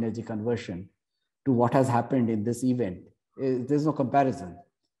mass to energy conversion to what has happened in this event. There's no comparison.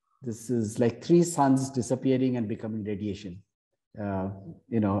 This is like 3 suns disappearing and becoming radiation,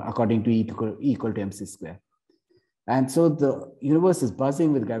 according to E equal to mc square. And so the universe is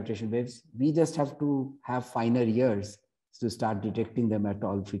buzzing with gravitational waves. We just have to have finer ears to start detecting them at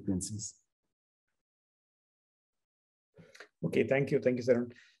all frequencies. Okay, thank you,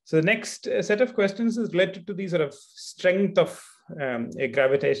 Tarun. So the next set of questions is related to the sort of strength of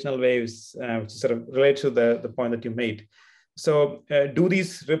gravitational waves, which sort of relates to the point that you made. So do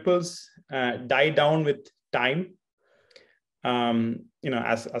these ripples die down with time,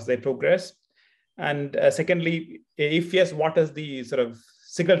 as they progress? And secondly, if yes, what is the sort of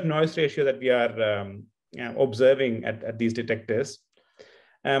signal to noise ratio that we are observing at these detectors?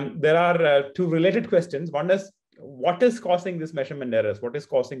 There are two related questions. One is, what is causing these measurement errors? What is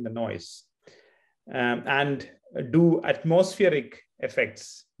causing the noise? And do atmospheric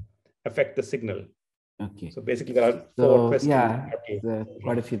effects affect the signal? Okay. So basically, there are four questions. Yeah,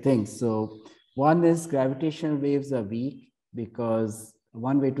 quite a few things. So one is gravitational waves are weak because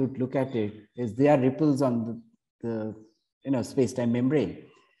one way to look at it is they are ripples on the space-time membrane.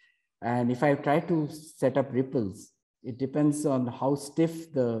 And if I try to set up ripples, it depends on how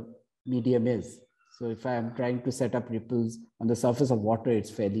stiff the medium is. So if I'm trying to set up ripples on the surface of water, it's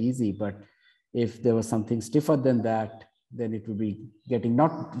fairly easy. But if there was something stiffer than that, then it would be getting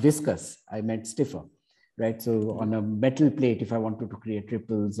not viscous, I meant stiffer, right? So on a metal plate, if I wanted to create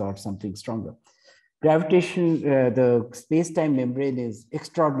ripples or something stronger. Gravitation, the space-time membrane is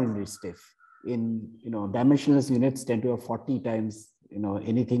extraordinarily stiff. In dimensionless units tend to have 40 times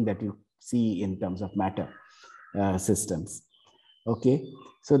anything that you see in terms of matter systems. Okay,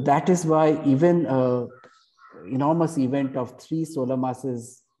 so that is why even an enormous event of 3 solar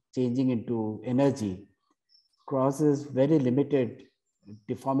masses changing into energy causes very limited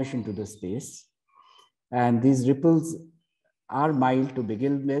deformation to the space. And these ripples are mild to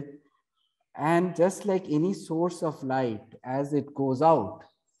begin with. And just like any source of light, as it goes out,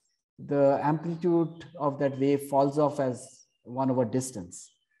 the amplitude of that wave falls off as 1/,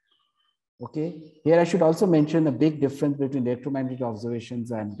 distance. Okay, here I should also mention a big difference between electromagnetic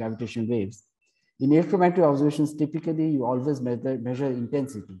observations and gravitational waves. In electromagnetic observations, typically you always measure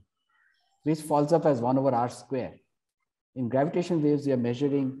intensity, which falls off as 1/r². In gravitational waves, we are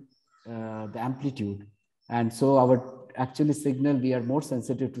measuring the amplitude. And so our actually signal, we are more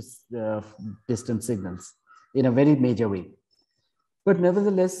sensitive to distant signals in a very major way. But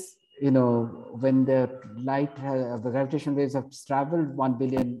nevertheless, when the light, the gravitational waves have traveled 1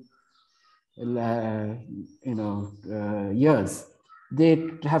 billion years, they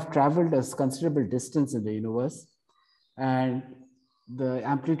have traveled a considerable distance in the universe, and the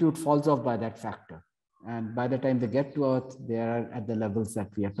amplitude falls off by that factor. And by the time they get to Earth, they are at the levels that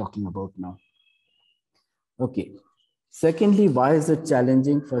we are talking about now. Okay. Secondly, why is it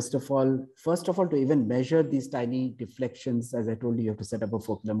challenging? First of all, to even measure these tiny deflections, as I told you, you have to set up a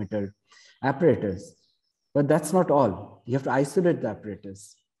 4-kilometer apparatus. But that's not all. You have to isolate the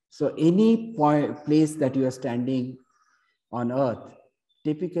apparatus. So any place that you are standing on Earth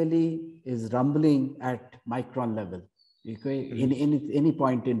typically is rumbling at micron level. Okay? In any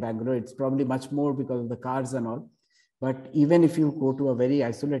point in Bangalore, it's probably much more because of the cars and all. But even if you go to a very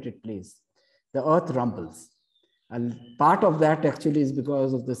isolated place, the Earth rumbles. And part of that actually is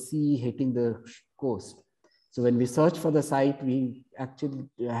because of the sea hitting the coast. So when we searched for the site, we actually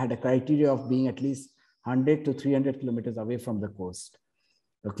had a criteria of being at least 100 to 300 kilometers away from the coast.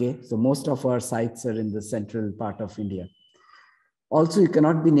 Okay, so most of our sites are in the central part of India. Also, you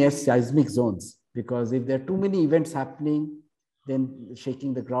cannot be near seismic zones, because if there are too many events happening, then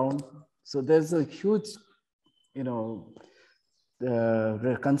shaking the ground. So there's a huge,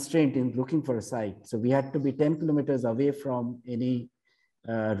 constraint in looking for a site. So we had to be 10 kilometers away from any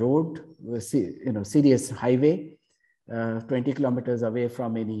road, serious highway, 20 kilometers away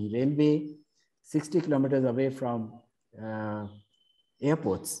from any railway, 60 kilometers away from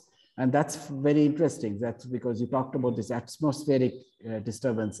airports. And that's very interesting. That's because you talked about this atmospheric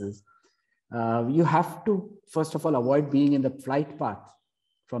disturbances. You have to, first of all, avoid being in the flight path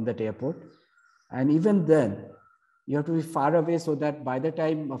from that airport. And even then, you have to be far away so that by the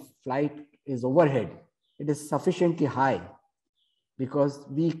time a flight is overhead, it is sufficiently high, because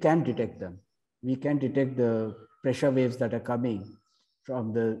we can detect them. We can detect the pressure waves that are coming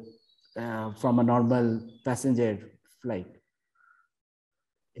from a normal passenger flight.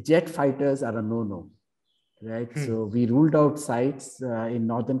 Jet fighters are a no-no, right? So we ruled out sites in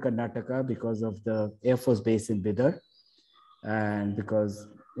northern Karnataka because of the Air Force base in Bidar, and because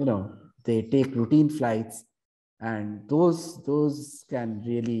they take routine flights, and those can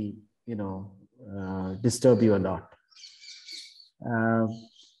really disturb you a lot.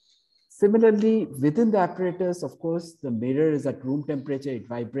 Similarly, within the apparatus, of course, the mirror is at room temperature, it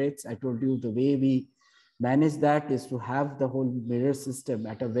vibrates. I told you the way we manage that is to have the whole mirror system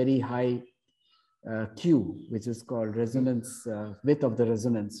at a very high Q, which is called resonance, width of the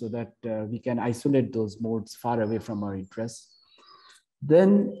resonance, so that we can isolate those modes far away from our interest.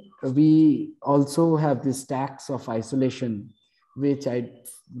 Then we also have these stacks of isolation, which I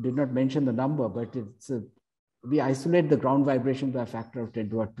did not mention the number, but we isolate the ground vibration by a factor of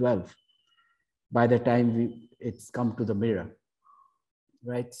 10 to the 12. by the time it's come to the mirror,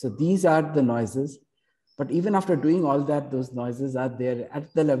 right? So these are the noises. But even after doing all that, those noises are there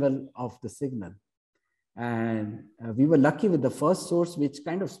at the level of the signal. And we were lucky with the first source, which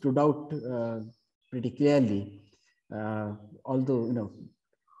kind of stood out pretty clearly, although,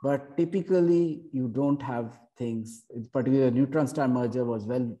 but typically you don't have things, in particular neutron star merger was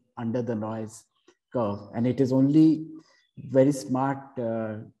well under the noise curve. And it is only very smart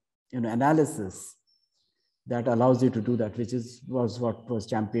analysis that allows you to do that, which was what was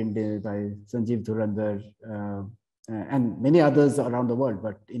championed by Sanjeev Dhurandhar and many others around the world,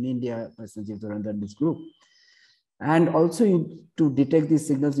 but in India by Sanjeev Dhurandhar and this group. And also to detect these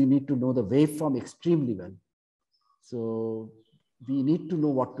signals, you need to know the waveform extremely well. So we need to know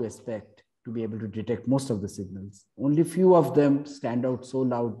what to expect to be able to detect most of the signals. Only few of them stand out so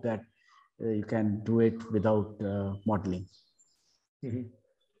loud that you can do it without modeling. Mm-hmm.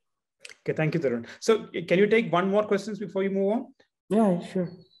 Okay, thank you, Tarun. So can you take one more questions before you move on? Yeah, sure.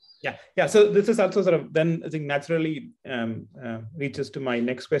 Yeah. So this is also sort of then I think naturally reaches to my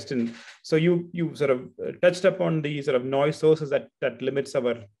next question. So you sort of touched upon the sort of noise sources that limits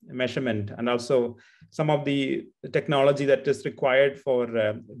our measurement, and also some of the technology that is required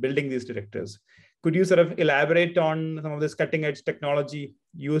for building these detectors. Could you sort of elaborate on some of this cutting edge technology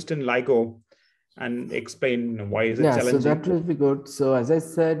used in LIGO and explain why is it challenging? So that will be good. So as I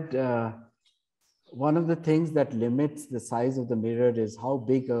said, one of the things that limits the size of the mirror is how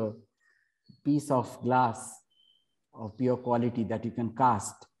big a piece of glass of pure quality that you can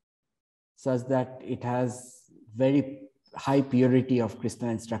cast, such that it has very high purity of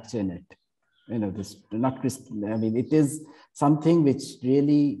crystalline structure in it. It is something which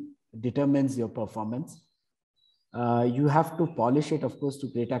really determines your performance. You have to polish it, of course, to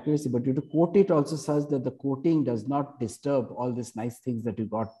great accuracy, but you have to coat it also such that the coating does not disturb all these nice things that you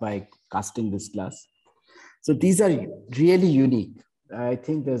got by casting this glass. So these are really unique. I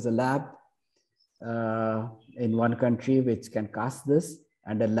think there's a lab in one country which can cast this,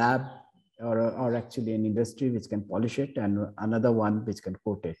 and a lab or actually an industry which can polish it, and another one which can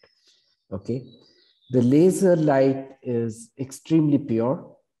coat it. Okay. The laser light is extremely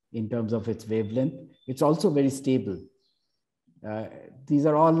pure in terms of its wavelength. It's also very stable. These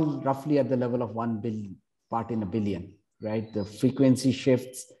are all roughly at the level of 1 billion part in a billion, right? The frequency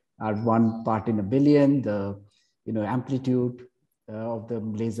shifts are 1 part in a billion. The amplitude of the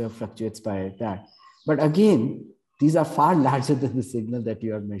laser fluctuates by that. But again, these are far larger than the signal that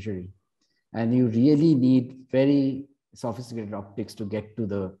you are measuring. And you really need very sophisticated optics to get to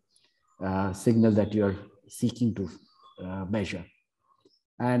the signal that you're seeking to measure.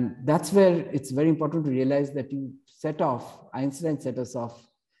 And that's where it's very important to realize that you set off, Einstein set us off.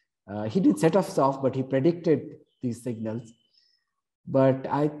 He didn't set us off, but he predicted these signals. But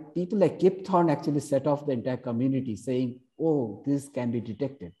people like Kip Thorne actually set off the entire community saying, oh, this can be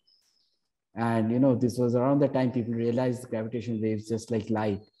detected. And, this was around the time people realized gravitational waves, just like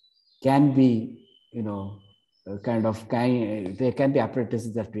light, can be, there can be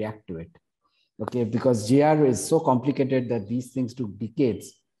apparatuses that react to it. Okay, because GR is so complicated that these things took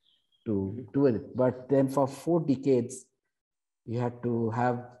decades to do it. But then for 4 decades, you had to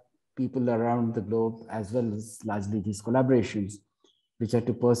have people around the globe, as well as largely these collaborations, which had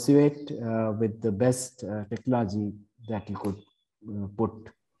to pursue it with the best technology that you could put.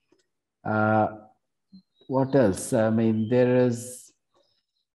 What else?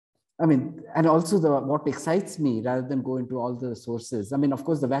 And also what excites me, rather than go into all the sources, of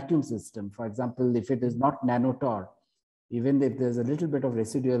course, the vacuum system, for example, if it is not nanotor, even if there's a little bit of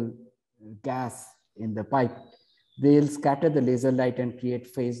residual gas in the pipe, they'll scatter the laser light and create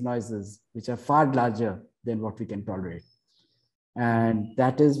phase noises, which are far larger than what we can tolerate. And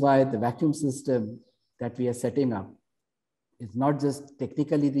that is why the vacuum system that we are setting up is not just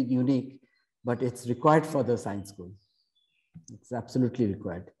technically unique, but it's required for the science school. It's absolutely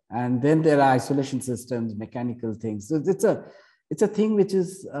required. And then there are isolation systems, mechanical things. So it's a thing which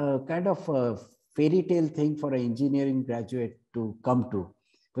is kind of a fairy tale thing for an engineering graduate to come to,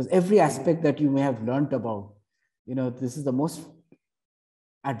 because every aspect that you may have learned about, this is the most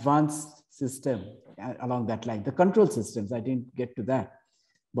advanced system along that line. The control systems, I didn't get to that.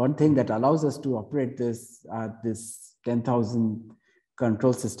 One thing that allows us to operate this 10,000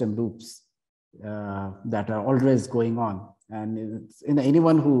 control system loops that are always going on. And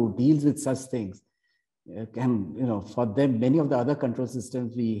anyone who deals with such things can, for them, many of the other control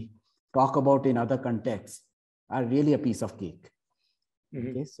systems we talk about in other contexts are really a piece of cake. Mm-hmm.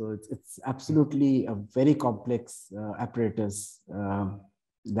 Okay, so it's absolutely a very complex apparatus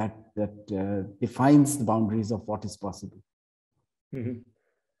that defines the boundaries of what is possible. Mm-hmm.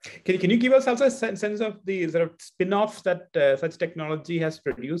 Can you give us also a sense of the sort of spin-offs that such technology has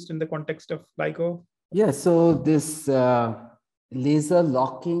produced in the context of LIGO? Yeah, so this laser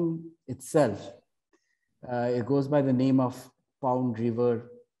locking itself, it goes by the name of Pound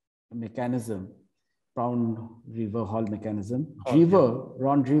River mechanism, Pound River Hall mechanism.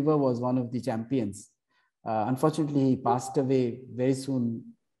 Ron Drever was one of the champions. Unfortunately, he passed away very soon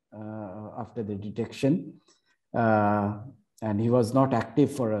after the detection. And he was not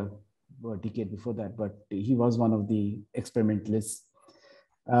active for a decade before that, but he was one of the experimentalists.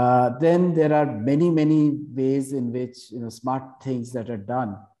 Then there are many, many ways in which smart things that are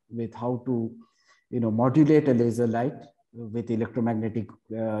done with how to modulate a laser light with electromagnetic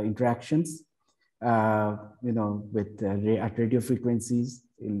interactions, with at radio frequencies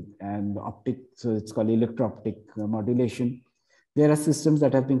and optic. So it's called electro-optic modulation. There are systems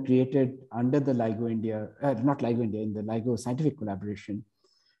that have been created under the LIGO India, not LIGO India, in the LIGO scientific collaboration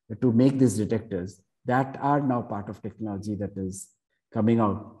to make these detectors that are now part of technology that is coming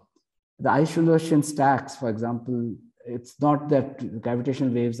out. The isolation stacks, for example, it's not that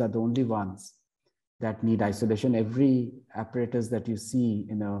gravitational waves are the only ones that need isolation. Every apparatus that you see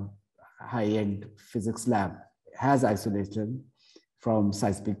in a high-end physics lab has isolation from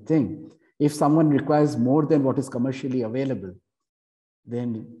seismic thing. If someone requires more than what is commercially available,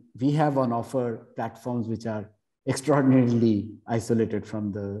 then we have on offer platforms which are extraordinarily isolated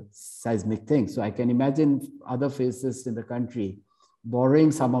from the seismic thing. So I can imagine other physicists in the country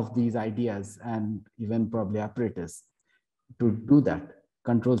borrowing some of these ideas and even probably apparatus to do that.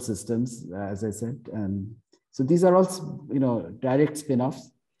 Control systems, as I said. And so these are all direct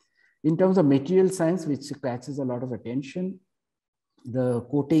spin-offs. In terms of material science, which catches a lot of attention, the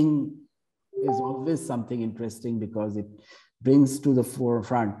coating is always something interesting because it brings to the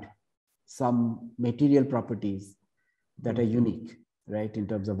forefront some material properties that are unique, right, in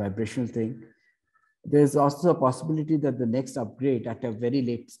terms of vibrational thing. There's also a possibility that the next upgrade at a very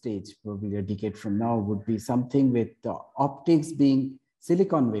late stage, probably a decade from now, would be something with the optics being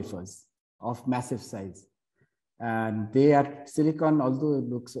silicon wafers of massive size. And they are silicon, although it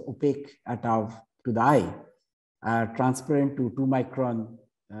looks opaque to the eye, are transparent to 2-micron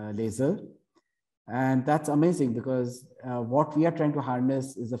laser. And that's amazing because what we are trying to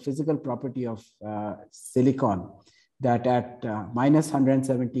harness is a physical property of silicon that at minus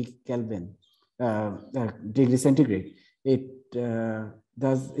 170 Kelvin, degree centigrade,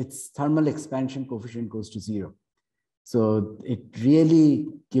 its thermal expansion coefficient goes to 0. So it really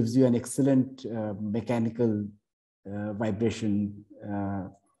gives you an excellent mechanical vibration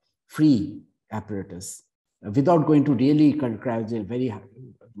free apparatus without going to really cryogenic,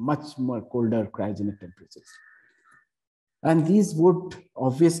 much more colder cryogenic temperatures. And these would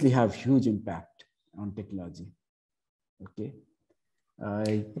obviously have huge impact on technology. Okay.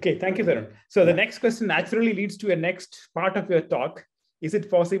 Okay, thank you, Tarun. So the next question naturally leads to a next part of your talk. Is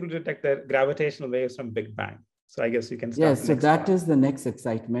it possible to detect the gravitational waves from Big Bang? So I guess you can start. Yes, so that is the next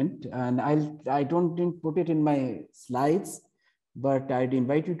excitement. And I didn't put it in my slides, but I'd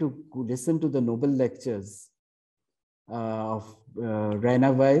invite you to listen to the Nobel lectures of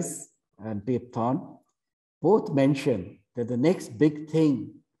Rainer Weiss and Pip Thorne. Both mention that the next big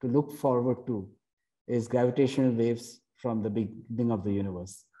thing to look forward to is gravitational waves from the beginning of the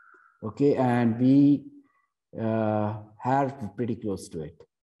universe. Okay, and we are pretty close to it.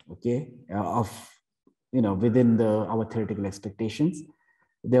 Okay, within our theoretical expectations.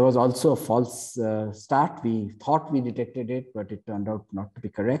 There was also a false start. We thought we detected it, but it turned out not to be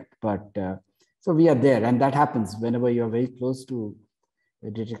correct. But so we are there, and that happens whenever you're very close to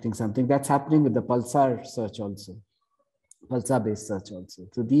detecting something. That's happening with the pulsar search also, pulsar-based search also.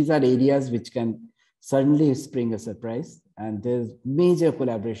 So these are areas which can suddenly spring a surprise, and there's major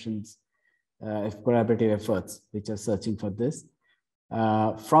collaborations, collaborative efforts which are searching for this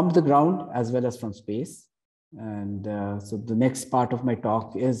from the ground as well as from space. And so the next part of my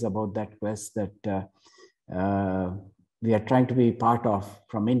talk is about that quest that we are trying to be part of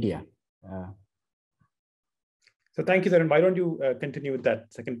from India. So thank you, Tarun. Why don't you continue with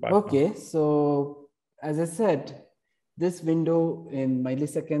that second part? Okay, now? So as I said, this window in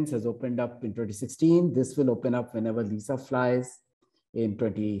milliseconds has opened up in 2016. This will open up whenever LISA flies in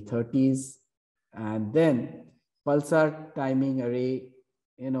 2030s. And then pulsar timing array,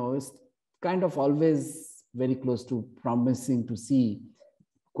 is kind of always very close to promising to see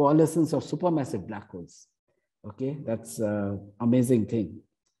coalescence of supermassive black holes. Okay, that's an amazing thing.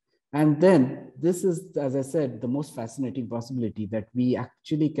 And then this is, as I said, the most fascinating possibility that we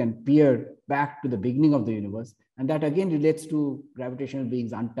actually can peer back to the beginning of the universe. And that again relates to gravitational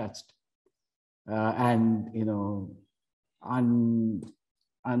beings untouched and,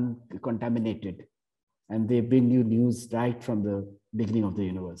 uncontaminated. And they bring you news right from the beginning of the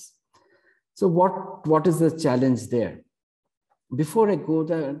universe. So what is the challenge there? Before I go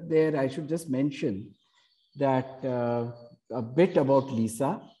there, I should just mention that a bit about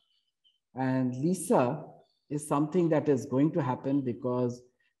LISA. And LISA is something that is going to happen because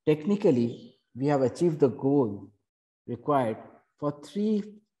technically we have achieved the goal required for 3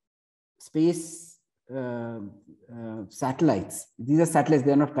 space satellites. These are satellites,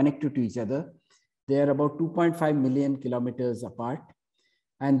 they are not connected to each other. They are about 2.5 million kilometers apart,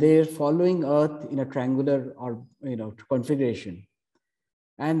 and they're following Earth in a triangular or configuration.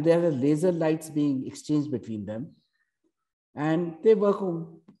 And there are laser lights being exchanged between them. And they work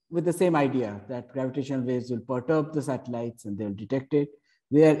with the same idea that gravitational waves will perturb the satellites and they'll detect it.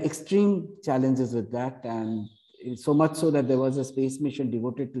 There are extreme challenges with that. And so much so that there was a space mission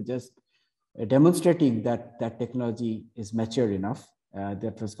devoted to just demonstrating that that technology is mature enough.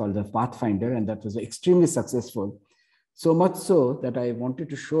 That was called the Pathfinder, and that was extremely successful. So much so that I wanted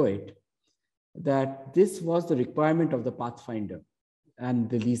to show it, that this was the requirement of the Pathfinder and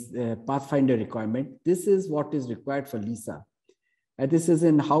the Pathfinder requirement. This is what is required for LISA. And this is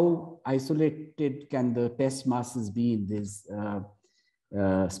in how isolated can the test masses be in this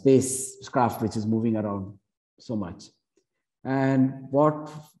spacecraft, which is moving around so much. And what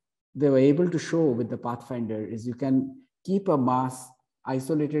they were able to show with the Pathfinder is you can keep a mass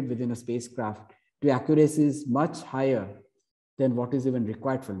isolated within a spacecraft to accuracies much higher than what is even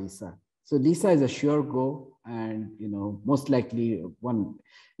required for LISA. So LISA is a sure go, and most likely one,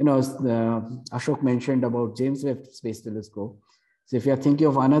 Ashok mentioned about James Webb Space Telescope. So if you're thinking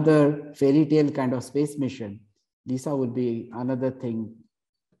of another fairy tale kind of space mission, LISA would be another thing,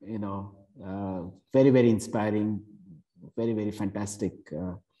 very, very inspiring, very, very fantastic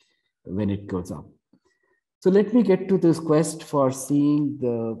when it goes up. So let me get to this quest for seeing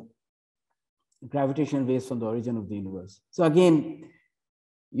the gravitational waves from the origin of the universe. So again,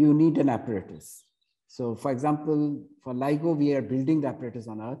 you need an apparatus. So for example, for LIGO, we are building the apparatus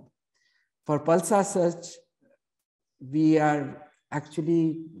on Earth. For pulsar search, we are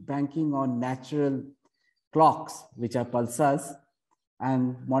actually banking on natural clocks, which are pulsars,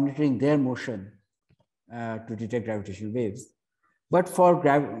 and monitoring their motion to detect gravitational waves. But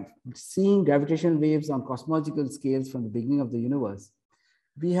for seeing gravitational waves on cosmological scales from the beginning of the universe,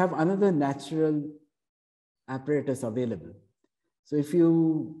 we have another natural apparatus available. So if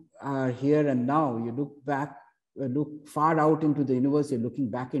you are here and now, you look back, look far out into the universe, you're looking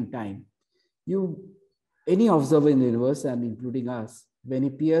back in time. Any observer in the universe, and including us, when he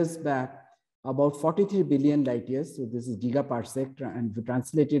peers back about 43 billion light years, so this is gigaparsec, and we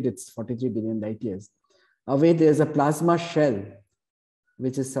translated it's 43 billion light years away, there's a plasma shell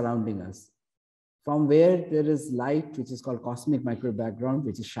which is surrounding us, from where there is light, which is called cosmic microwave background,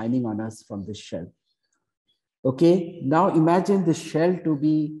 which is shining on us from this shell. Okay, now imagine the shell to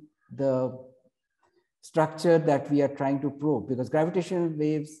be the structure that we are trying to probe, because gravitational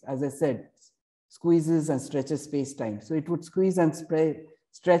waves, as I said, squeezes and stretches space-time. So it would squeeze and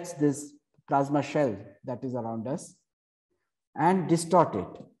stretch this plasma shell that is around us and distort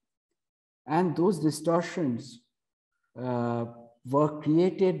it. And those distortions were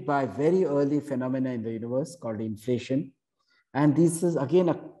created by very early phenomena in the universe called inflation. And this is again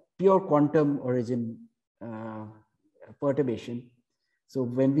a pure quantum origin perturbation. So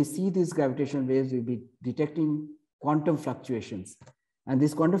when we see these gravitational waves, we'll be detecting quantum fluctuations. And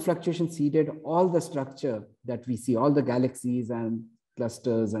these quantum fluctuations seeded all the structure that we see, all the galaxies and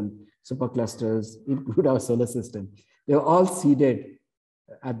clusters and superclusters, include our solar system. They were all seeded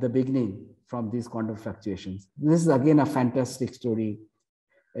at the beginning from these quantum fluctuations. This is again a fantastic story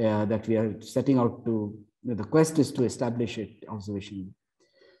that we are setting out to, the quest is to establish it observationally.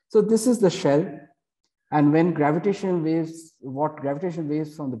 So this is the shell. And when gravitational waves, what gravitational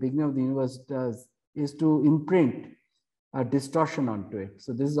waves from the beginning of the universe does is to imprint a distortion onto it.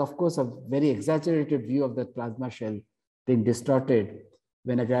 So this is of course a very exaggerated view of the plasma shell being distorted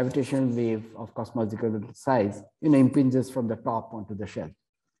when a gravitational wave of cosmological size impinges from the top onto the shell.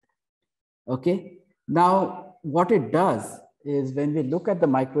 Okay, now what it does is when we look at the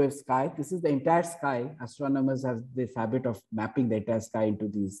microwave sky, this is the entire sky. Astronomers have this habit of mapping the entire sky into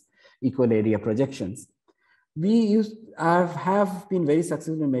these equal area projections. We have been very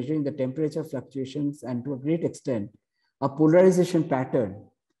successful in measuring the temperature fluctuations, and to a great extent, a polarization pattern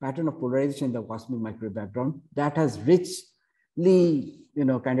of polarization in the cosmic microwave background that has richly,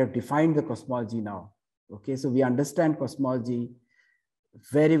 kind of defined the cosmology now. Okay, so we understand cosmology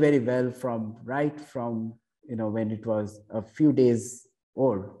very, very well from when it was a few days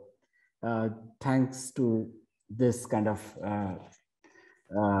old, thanks to this kind of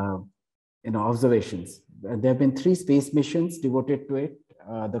observations. There have been 3 space missions devoted to it.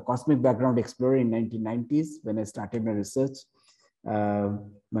 The Cosmic Background Explorer in 1990s, when I started my research.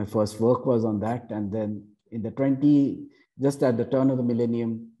 My first work was on that. And then in the just at the turn of the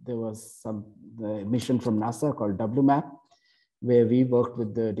millennium, there was the mission from NASA called WMAP, where we worked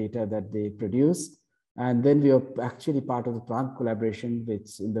with the data that they produced. And then we were actually part of the Planck collaboration,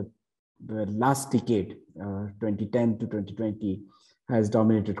 which in the last decade, 2010 to 2020, has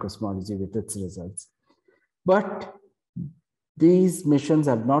dominated cosmology with its results. But these missions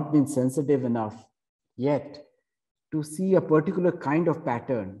have not been sensitive enough yet to see a particular kind of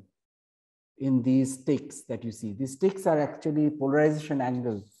pattern in these ticks that you see. These ticks are actually polarization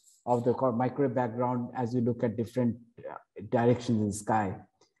angles of the microwave background as you look at different directions in the sky.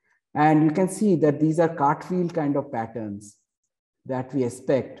 And you can see that these are cartwheel kind of patterns that we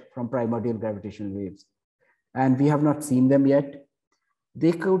expect from primordial gravitational waves. And we have not seen them yet.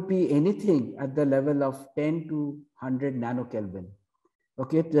 They could be anything at the level of 10 to 100 nanokelvin.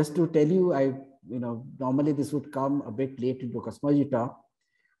 Okay, just to tell you, normally this would come a bit late into cosmology talk.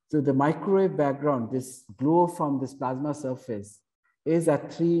 So the microwave background, this glow from this plasma surface, is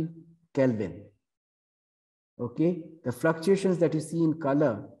at 3 Kelvin. Okay, the fluctuations that you see in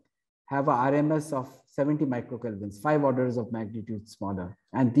color have a RMS of 70 microkelvins, 5 orders of magnitude smaller.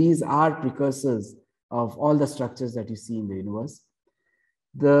 And these are precursors of all the structures that you see in the universe.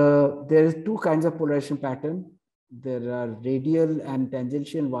 There are 2 kinds of polarization pattern. There are radial and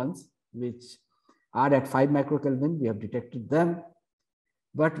tangential ones, which are at 5 microkelvin. We have detected them,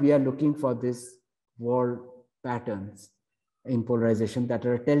 but we are looking for this wall patterns in polarization that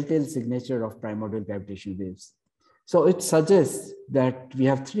are a telltale signature of primordial gravitational waves. So it suggests that we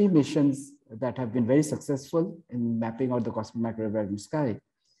have 3 missions that have been very successful in mapping out the cosmic microwave background sky.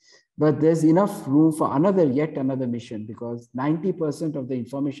 But there's enough room for yet another mission, because 90% of the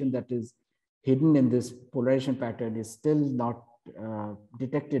information that is hidden in this polarization pattern is still not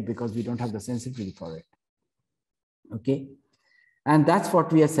detected because we don't have the sensitivity for it. Okay. And that's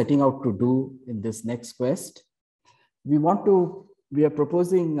what we are setting out to do in this next quest. We are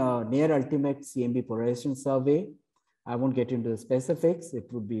proposing a near ultimate CMB polarization survey. I won't get into the specifics.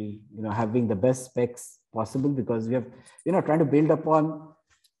 It would be, having the best specs possible, because we have, trying to build upon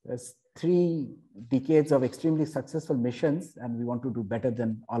 3 decades of extremely successful missions, and we want to do better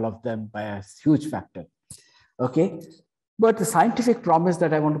than all of them by a huge factor. Okay. But the scientific promise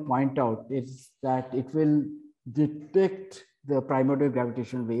that I want to point out is that it will detect the primordial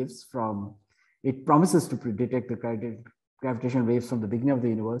gravitational waves it promises to detect the gravitational waves from the beginning of the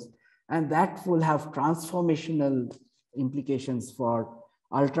universe. And that will have transformational implications for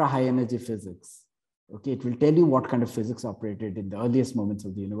ultra high energy physics. Okay, it will tell you what kind of physics operated in the earliest moments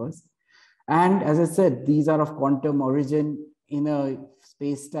of the universe. And as I said, these are of quantum origin in a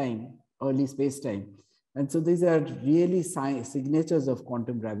space-time, early space-time. And so these are really signatures of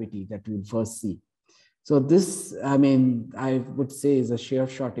quantum gravity that we'll first see. So this, I would say, is a sheer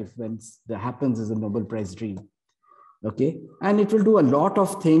shot if when that happens is a Nobel Prize dream. Okay, and it will do a lot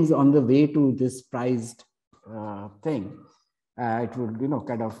of things on the way to this prized thing. It will,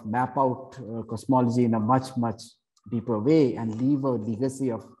 kind of map out cosmology in a much, much deeper way and leave a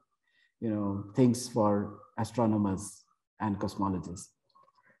legacy of, things for astronomers and cosmologists.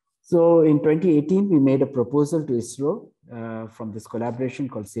 So in 2018, we made a proposal to ISRO from this collaboration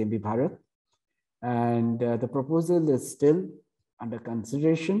called CMB Bharat. And the proposal is still under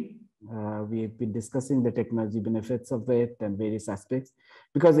consideration. We've been discussing the technology benefits of it and various aspects,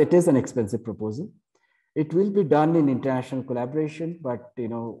 because it is an expensive proposal. It will be done in international collaboration, but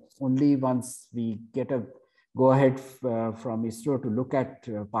only once we get a go ahead from ISRO to look at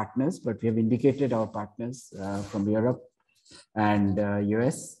partners. But we have indicated our partners from Europe and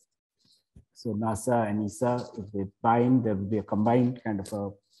US. So NASA and ESA, if they bind, there will be a combined kind of a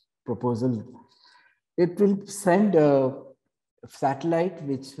proposal. It will send a satellite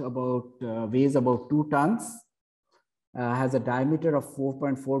which weighs about 2 tons, has a diameter of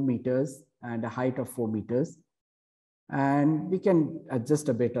 4.4 meters and a height of 4 meters. And we can adjust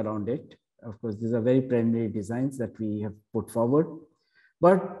a bit around it. Of course, these are very preliminary designs that we have put forward.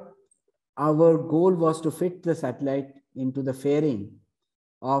 But our goal was to fit the satellite into the fairing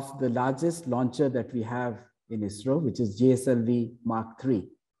of the largest launcher that we have in ISRO, which is JSLV Mark III.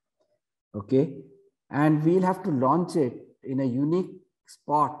 Okay. And we'll have to launch it in a unique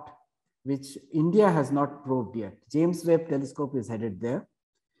spot, which India has not probed yet. James Webb Telescope is headed there.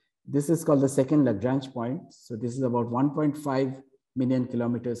 This is called the second Lagrange point. So this is about 1.5 million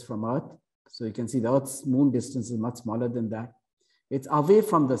kilometers from Earth. So you can see the Earth's moon distance is much smaller than that. It's away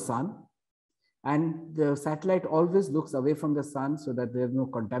from the sun. And the satellite always looks away from the sun so that there's no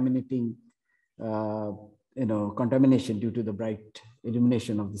contaminating, contamination due to the bright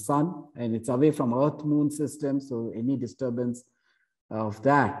illumination of the sun. And it's away from Earth-Moon system. So any disturbance of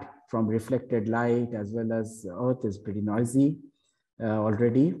that from reflected light as well as Earth is pretty noisy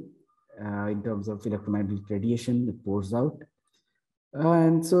already in terms of electromagnetic radiation, it pours out.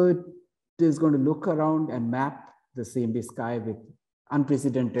 And so it is going to look around and map the same sky with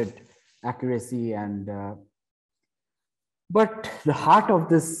unprecedented accuracy. And but the heart of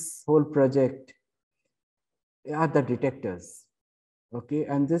this whole project are the detectors. Okay,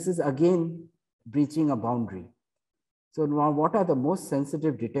 and this is again breaching a boundary. So now what are the most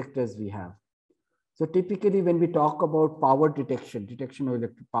sensitive detectors we have? So typically when we talk about power detection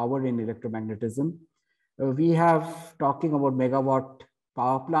of power in electromagnetism, we have talking about megawatt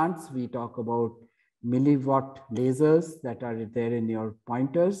power plants. We talk about milliwatt lasers that are there in your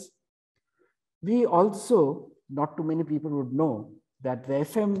pointers. We also, not too many people would know that the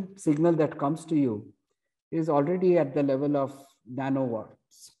FM signal that comes to you is already at the level of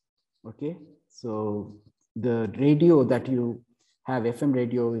nanowatts. Okay, so the radio that you have, FM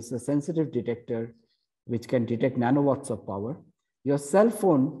radio, is a sensitive detector which can detect nanowatts of power. Your cell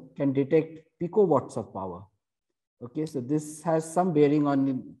phone can detect picowatts of power. Okay, so this has some bearing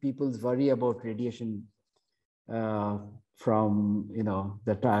on people's worry about radiation from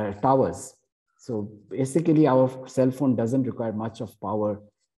the towers. So basically, our cell phone doesn't require much of power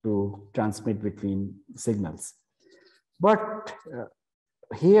to transmit between signals. But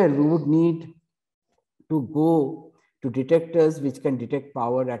here we would need to go to detectors which can detect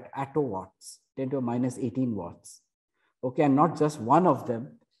power at attowatts, 10 to the minus 18 watts. Okay, and not just one of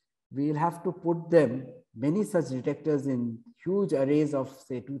them. We'll have to put them, many such detectors, in huge arrays of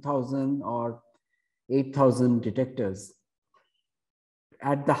say 2,000 or 8,000 detectors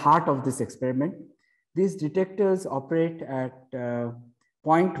at the heart of this experiment. These detectors operate at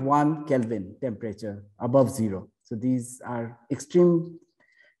 0.1 Kelvin temperature, above zero. So these are extremely,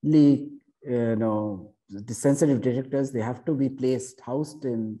 the sensitive detectors. They have to be housed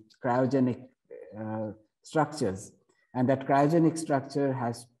in cryogenic structures. And that cryogenic structure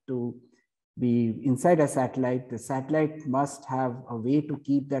has to be inside a satellite. The satellite must have a way to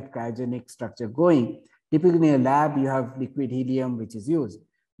keep that cryogenic structure going. Typically in a lab, you have liquid helium, which is used,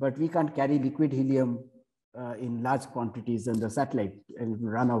 but we can't carry liquid helium in large quantities and the satellite will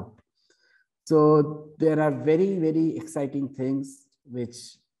run out. So there are very, very exciting things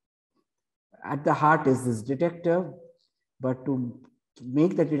which at the heart is this detector, but to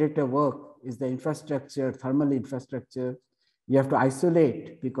make the detector work is the infrastructure, thermal infrastructure. You have to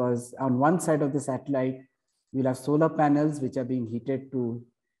isolate, because on one side of the satellite, we'll have solar panels which are being heated to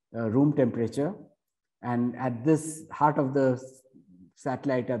room temperature. And at this heart of the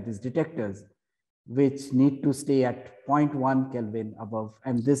satellite are these detectors, which need to stay at 0.1 Kelvin above.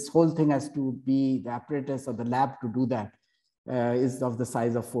 And this whole thing has to be, the apparatus or the lab to do that is of the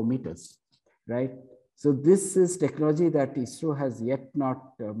size of 4 meters, right? So this is technology that ISRO has yet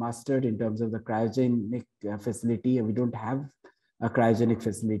not mastered in terms of the cryogenic facility. And we don't have a cryogenic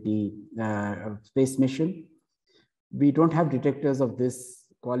facility space mission. We don't have detectors of this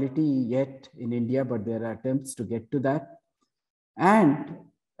quality yet in India, but there are attempts to get to that. And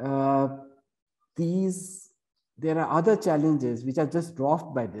there are other challenges which are just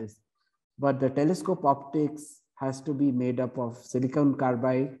dwarfed by this, but the telescope optics has to be made up of silicon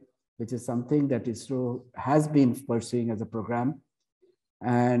carbide, which is something that ISRO has been pursuing as a program.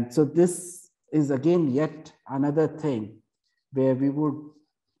 And so this is again yet another thing where we would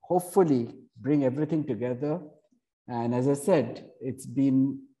hopefully bring everything together. And as I said, it's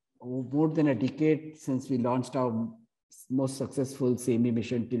been more than a decade since we launched our most successful SEMI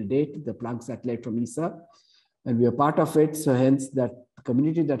mission till date, the Planck satellite from ESA, and we are part of it. So hence that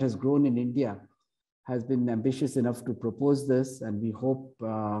community that has grown in India has been ambitious enough to propose this, and we hope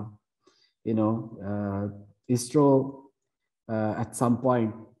ISRO at some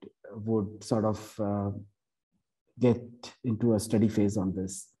point would sort of get into a study phase on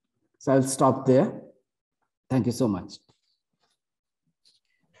this. So I'll stop there. Thank you so much.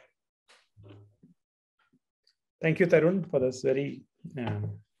 Thank you, Tarun, for this very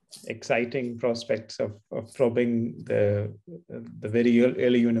exciting prospects of probing the very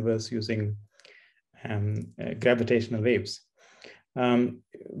early universe using gravitational waves.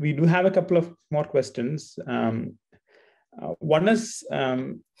 We do have a couple of more questions. One is,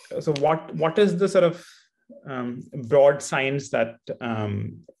 so what is the sort of broad science that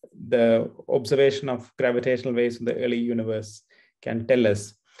the observation of gravitational waves in the early universe can tell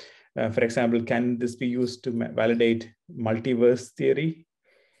us? For example, can this be used to validate multiverse theory?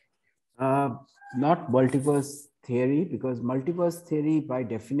 not multiverse theory, because multiverse theory by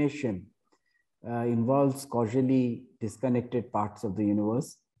definition involves causally disconnected parts of the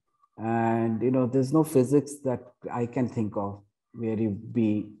universe. And, there's no physics that I can think of where you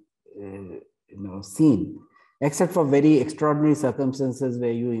be, seen, except for very extraordinary circumstances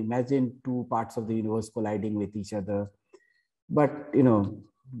where you imagine two parts of the universe colliding with each other. But,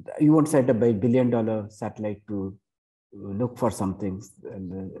 you won't set a billion-dollar satellite to look for something.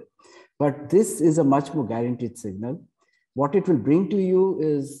 But this is a much more guaranteed signal. What it will bring to you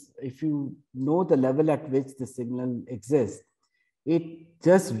is, if you know the level at which the signal exists,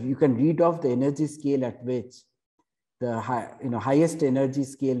 you can read off the energy scale at which the highest energy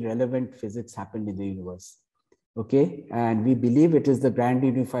scale relevant physics happened in the universe. Okay, and we believe it is the grand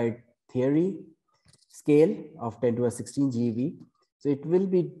unified theory scale of 10 to the 16 GeV. So it will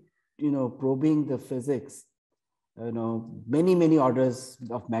be, probing the physics, many orders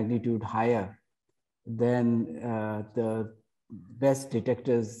of magnitude higher than the best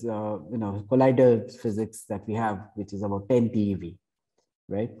detectors, collider physics that we have, which is about 10 TeV,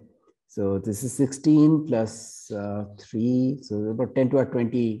 right? So this is 16 plus 3, so about 10 to the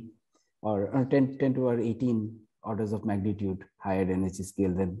 20 or 10 to the 18 orders of magnitude higher energy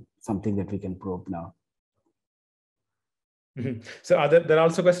scale than something that we can probe now. Mm-hmm. So there are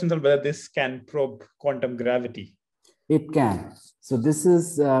also questions on whether this can probe quantum gravity. It can. So this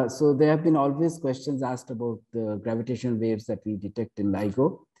is, so there have been always questions asked about the gravitational waves that we detect in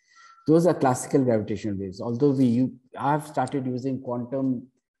LIGO. Those are classical gravitational waves, although I've started using quantum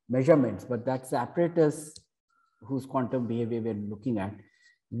measurements, but that's the apparatus whose quantum behavior we're looking at.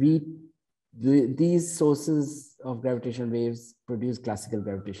 These sources of gravitational waves produce classical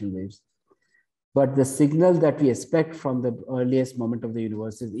gravitational waves. But the signal that we expect from the earliest moment of the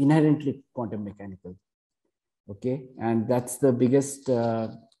universe is inherently quantum mechanical. Okay, and that's the biggest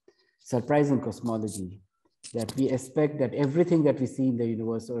surprise in cosmology, that we expect that everything that we see in the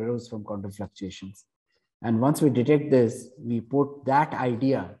universe arose from quantum fluctuations. And once we detect this, we put that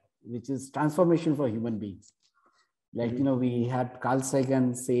idea, which is transformation for human beings. Like, we had Carl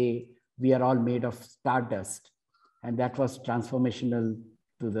Sagan say, we are all made of stardust. And that was transformational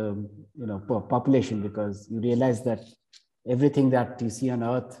to the population, because you realize that everything that you see on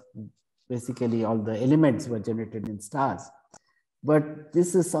Earth, basically all the elements were generated in stars. But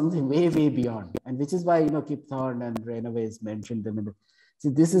this is something way, way beyond. And which is why, Kip Thorne and Reynolds mentioned them. So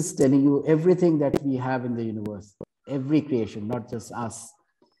this is telling you everything that we have in the universe, every creation, not just us,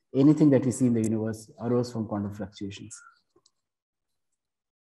 anything that we see in the universe arose from quantum fluctuations.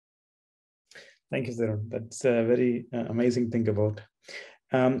 Thank you, Tarun. That's a very amazing thing about.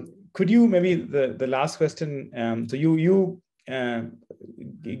 Could you maybe the last question? So you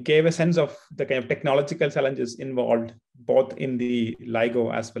gave a sense of the kind of technological challenges involved both in the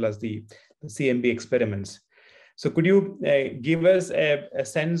LIGO as well as the CMB experiments. So could you give us a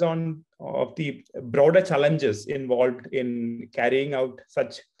sense of the broader challenges involved in carrying out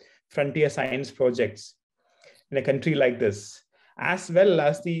such frontier science projects in a country like this, as well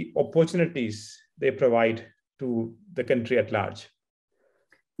as the opportunities they provide to the country at large?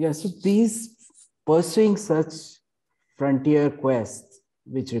 Yeah, so pursuing such frontier quests,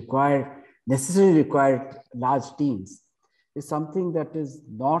 which necessarily require large teams, is something that is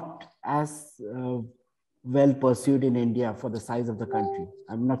not as well pursued in India for the size of the country.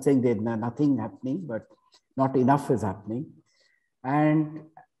 I'm not saying there's nothing happening, but not enough is happening. And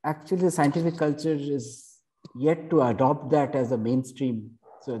actually, the scientific culture is yet to adopt that as a mainstream.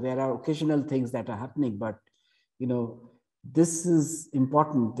 So there are occasional things that are happening, but this is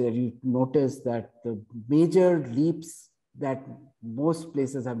important that you notice that the major leaps that most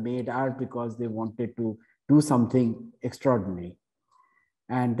places have made are because they wanted to do something extraordinary.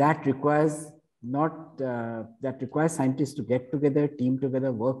 And that requires scientists to get together, team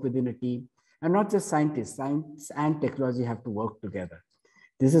together, work within a team, and not just scientists. Science and technology have to work together.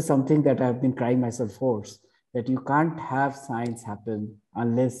 This is something that I've been crying myself hoarse, that you can't have science happen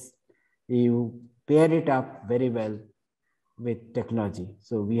unless you pair it up very well with technology.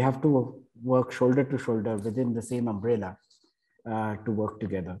 So we have to work shoulder to shoulder within the same umbrella to work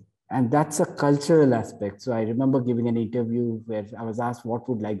together. And that's a cultural aspect. So I remember giving an interview where I was asked, what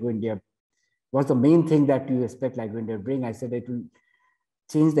would LIGO India, what's the main thing that you expect LIGO India to bring? I said it will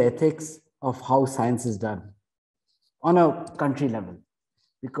change the ethics of how science is done on a country level.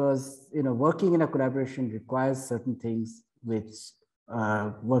 Because working in a collaboration requires certain things which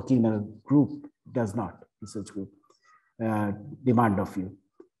working in a group does not, research group, demand of you.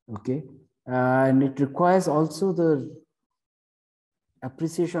 Okay, and it requires also the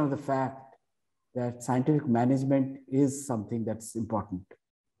appreciation of the fact that scientific management is something that's important.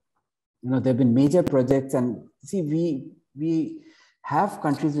 there have been major projects, and see, we have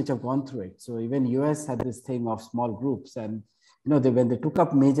countries which have gone through it. So even US had this thing of small groups, and when they took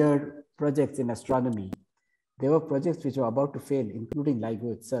up major projects in astronomy, there were projects which were about to fail, including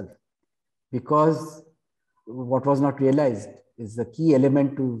LIGO itself, because what was not realized is the key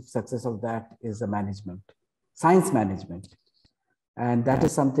element to success of that is the management, science management. And that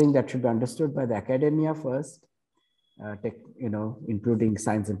is something that should be understood by the academia first, including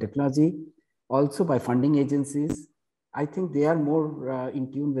science and technology, also by funding agencies. I think they are more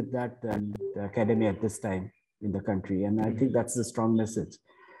in tune with that than the academia at this time in the country. And I think that's the strong message.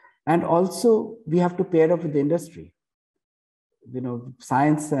 And also we have to pair up with the industry.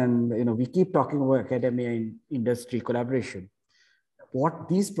 Science and, we keep talking about academia and industry collaboration. What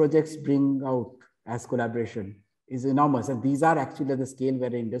these projects bring out as collaboration is enormous. And these are actually the scale where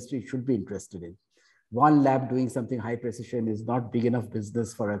the industry should be interested in. One lab doing something high precision is not big enough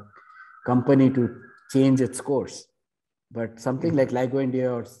business for a company to change its course. But something like LIGO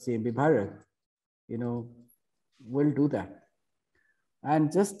India or CMB Bharat, will do that.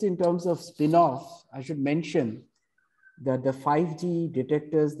 And just in terms of spin-off, I should mention that the 5G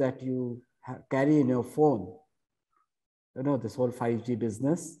detectors that you carry in your phone, this whole 5G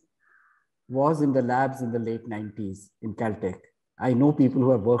business was in the labs in the late 90s in Caltech. I know people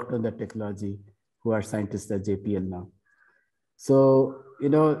who have worked on that technology who are scientists at JPL now. So,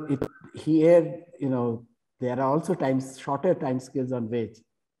 here, there are also shorter time scales on which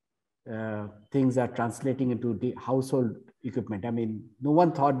things are translating into the household equipment. I mean, no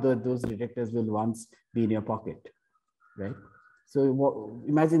one thought that those detectors will once be in your pocket, right? So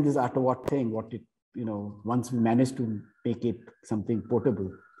imagine this Autowatt thing, once we manage to make it something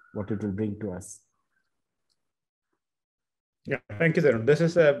portable, what it will bring to us. Yeah, thank you, Tarun. This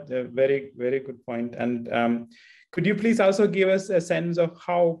is a very, very good point. And could you please also give us a sense of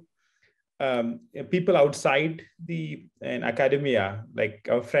how people outside in academia, like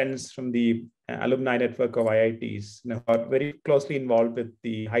our friends from the alumni network of IITs, are very closely involved with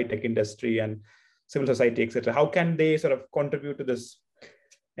the high-tech industry and civil society, etc. How can they sort of contribute to this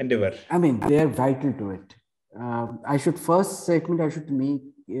endeavor? I mean, they're vital to it. First statement I should make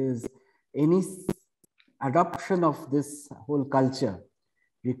is any adoption of this whole culture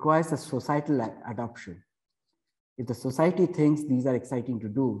requires a societal adoption. If the society thinks these are exciting to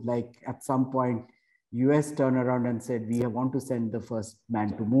do, like at some point, US turned around and said, we want to send the first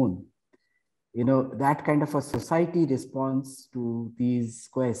man to moon. That kind of a society response to these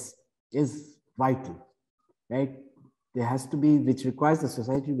quests is vital, right? There has to be, which requires the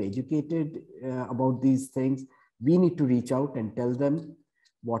society to be educated about these things. We need to reach out and tell them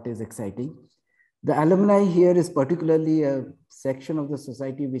what is exciting. The alumni here is particularly a section of the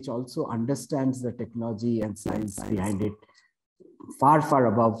society which also understands the technology and science behind it far, far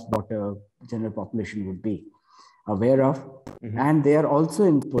above what a general population would be aware of. And they are also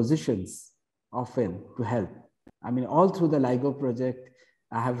in positions often to help. I mean, all through the LIGO project,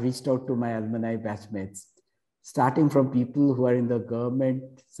 I have reached out to my alumni batchmates, starting from people who are in the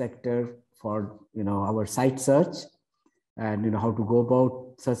government sector for, our site search and, how to go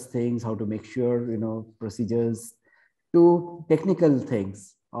about such things, how to make sure, procedures, to technical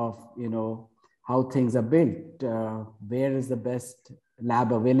things of, how things are built, where is the best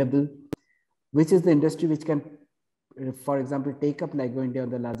lab available, which is the industry which can, for example, take up LIGO India on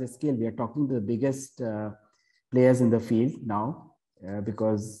the largest scale. We are talking to the biggest players in the field now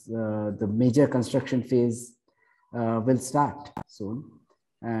because the major construction phase will start soon.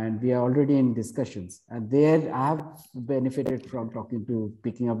 And we are already in discussions. And there I have benefited from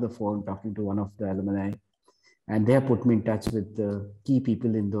picking up the phone, talking to one of the alumni, and they have put me in touch with the key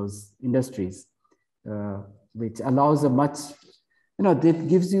people in those industries, which allows a much, that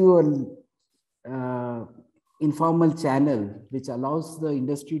gives you an informal channel, which allows the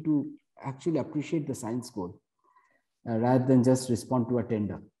industry to actually appreciate the science goal rather than just respond to a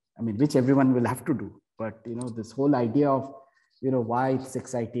tender. I mean, which everyone will have to do. But, this whole idea of, why it's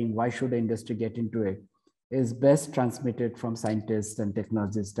exciting, why should the industry get into it, is best transmitted from scientists and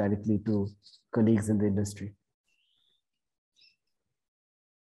technologists directly to colleagues in the industry.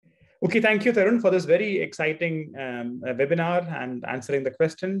 Okay, thank you, Tarun, for this very exciting webinar and answering the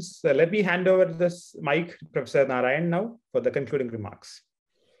questions. Let me hand over this mic to Professor Narayan now for the concluding remarks.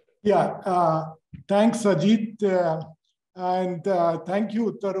 Yeah, thanks, Ajit. And thank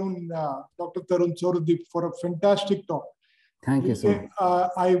you, Tarun, Dr. Tarun Souradeep, for a fantastic talk. Thank you so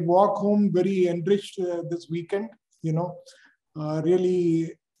much. I walk home very enriched this weekend,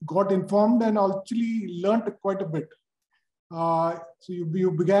 really got informed and actually learned quite a bit. So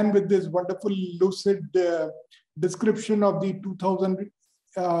you began with this wonderful lucid description of the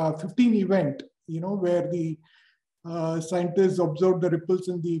 15 event, where the scientists observed the ripples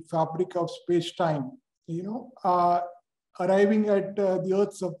in the fabric of space-time, arriving at the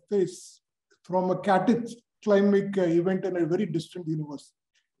Earth's surface from a cataclysmic event in a very distant universe,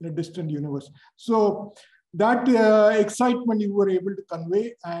 So that excitement you were able to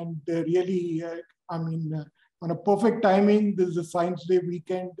convey, and really, on a perfect timing. This is a Science Day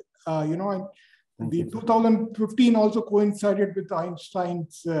weekend, and the 2015 also coincided with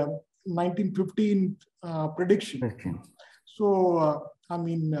Einstein's 1915 prediction. So,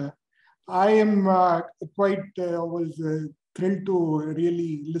 I am was thrilled to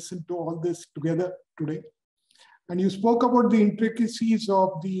really listen to all this together today. And you spoke about the intricacies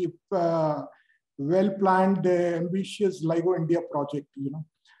of the well-planned, ambitious LIGO India project.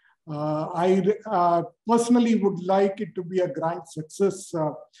 I personally would like it to be a grand success.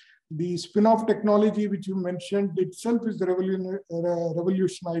 The spin-off technology which you mentioned itself is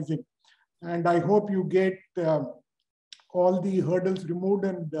revolutionizing. And I hope you get all the hurdles removed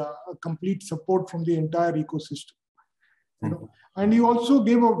and complete support from the entire ecosystem. And you also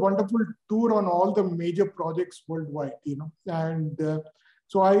gave a wonderful tour on all the major projects worldwide, And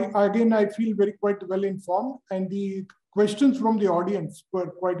so I feel quite well informed, and the questions from the audience were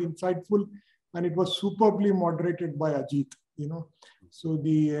quite insightful, and it was superbly moderated by Ajit, So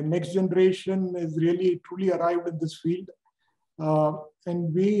the next generation is really truly arrived in this field.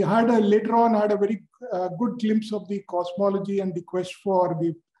 And we had later on had a very good glimpse of the cosmology and the quest for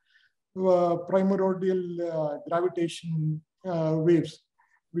the primordial gravitation waves,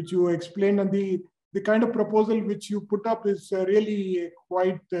 which you explained, and the kind of proposal which you put up is really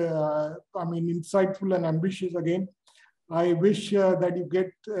quite, insightful and ambitious again. I wish that you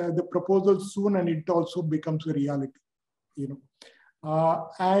get the proposal soon and it also becomes a reality,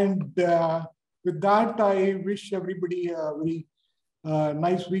 And with that, I wish everybody a very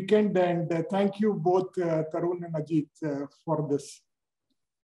nice weekend, and thank you both, Tarun and Ajit, for this.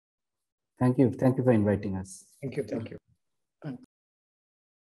 Thank you. Thank you for inviting us. Thank you. Thank you.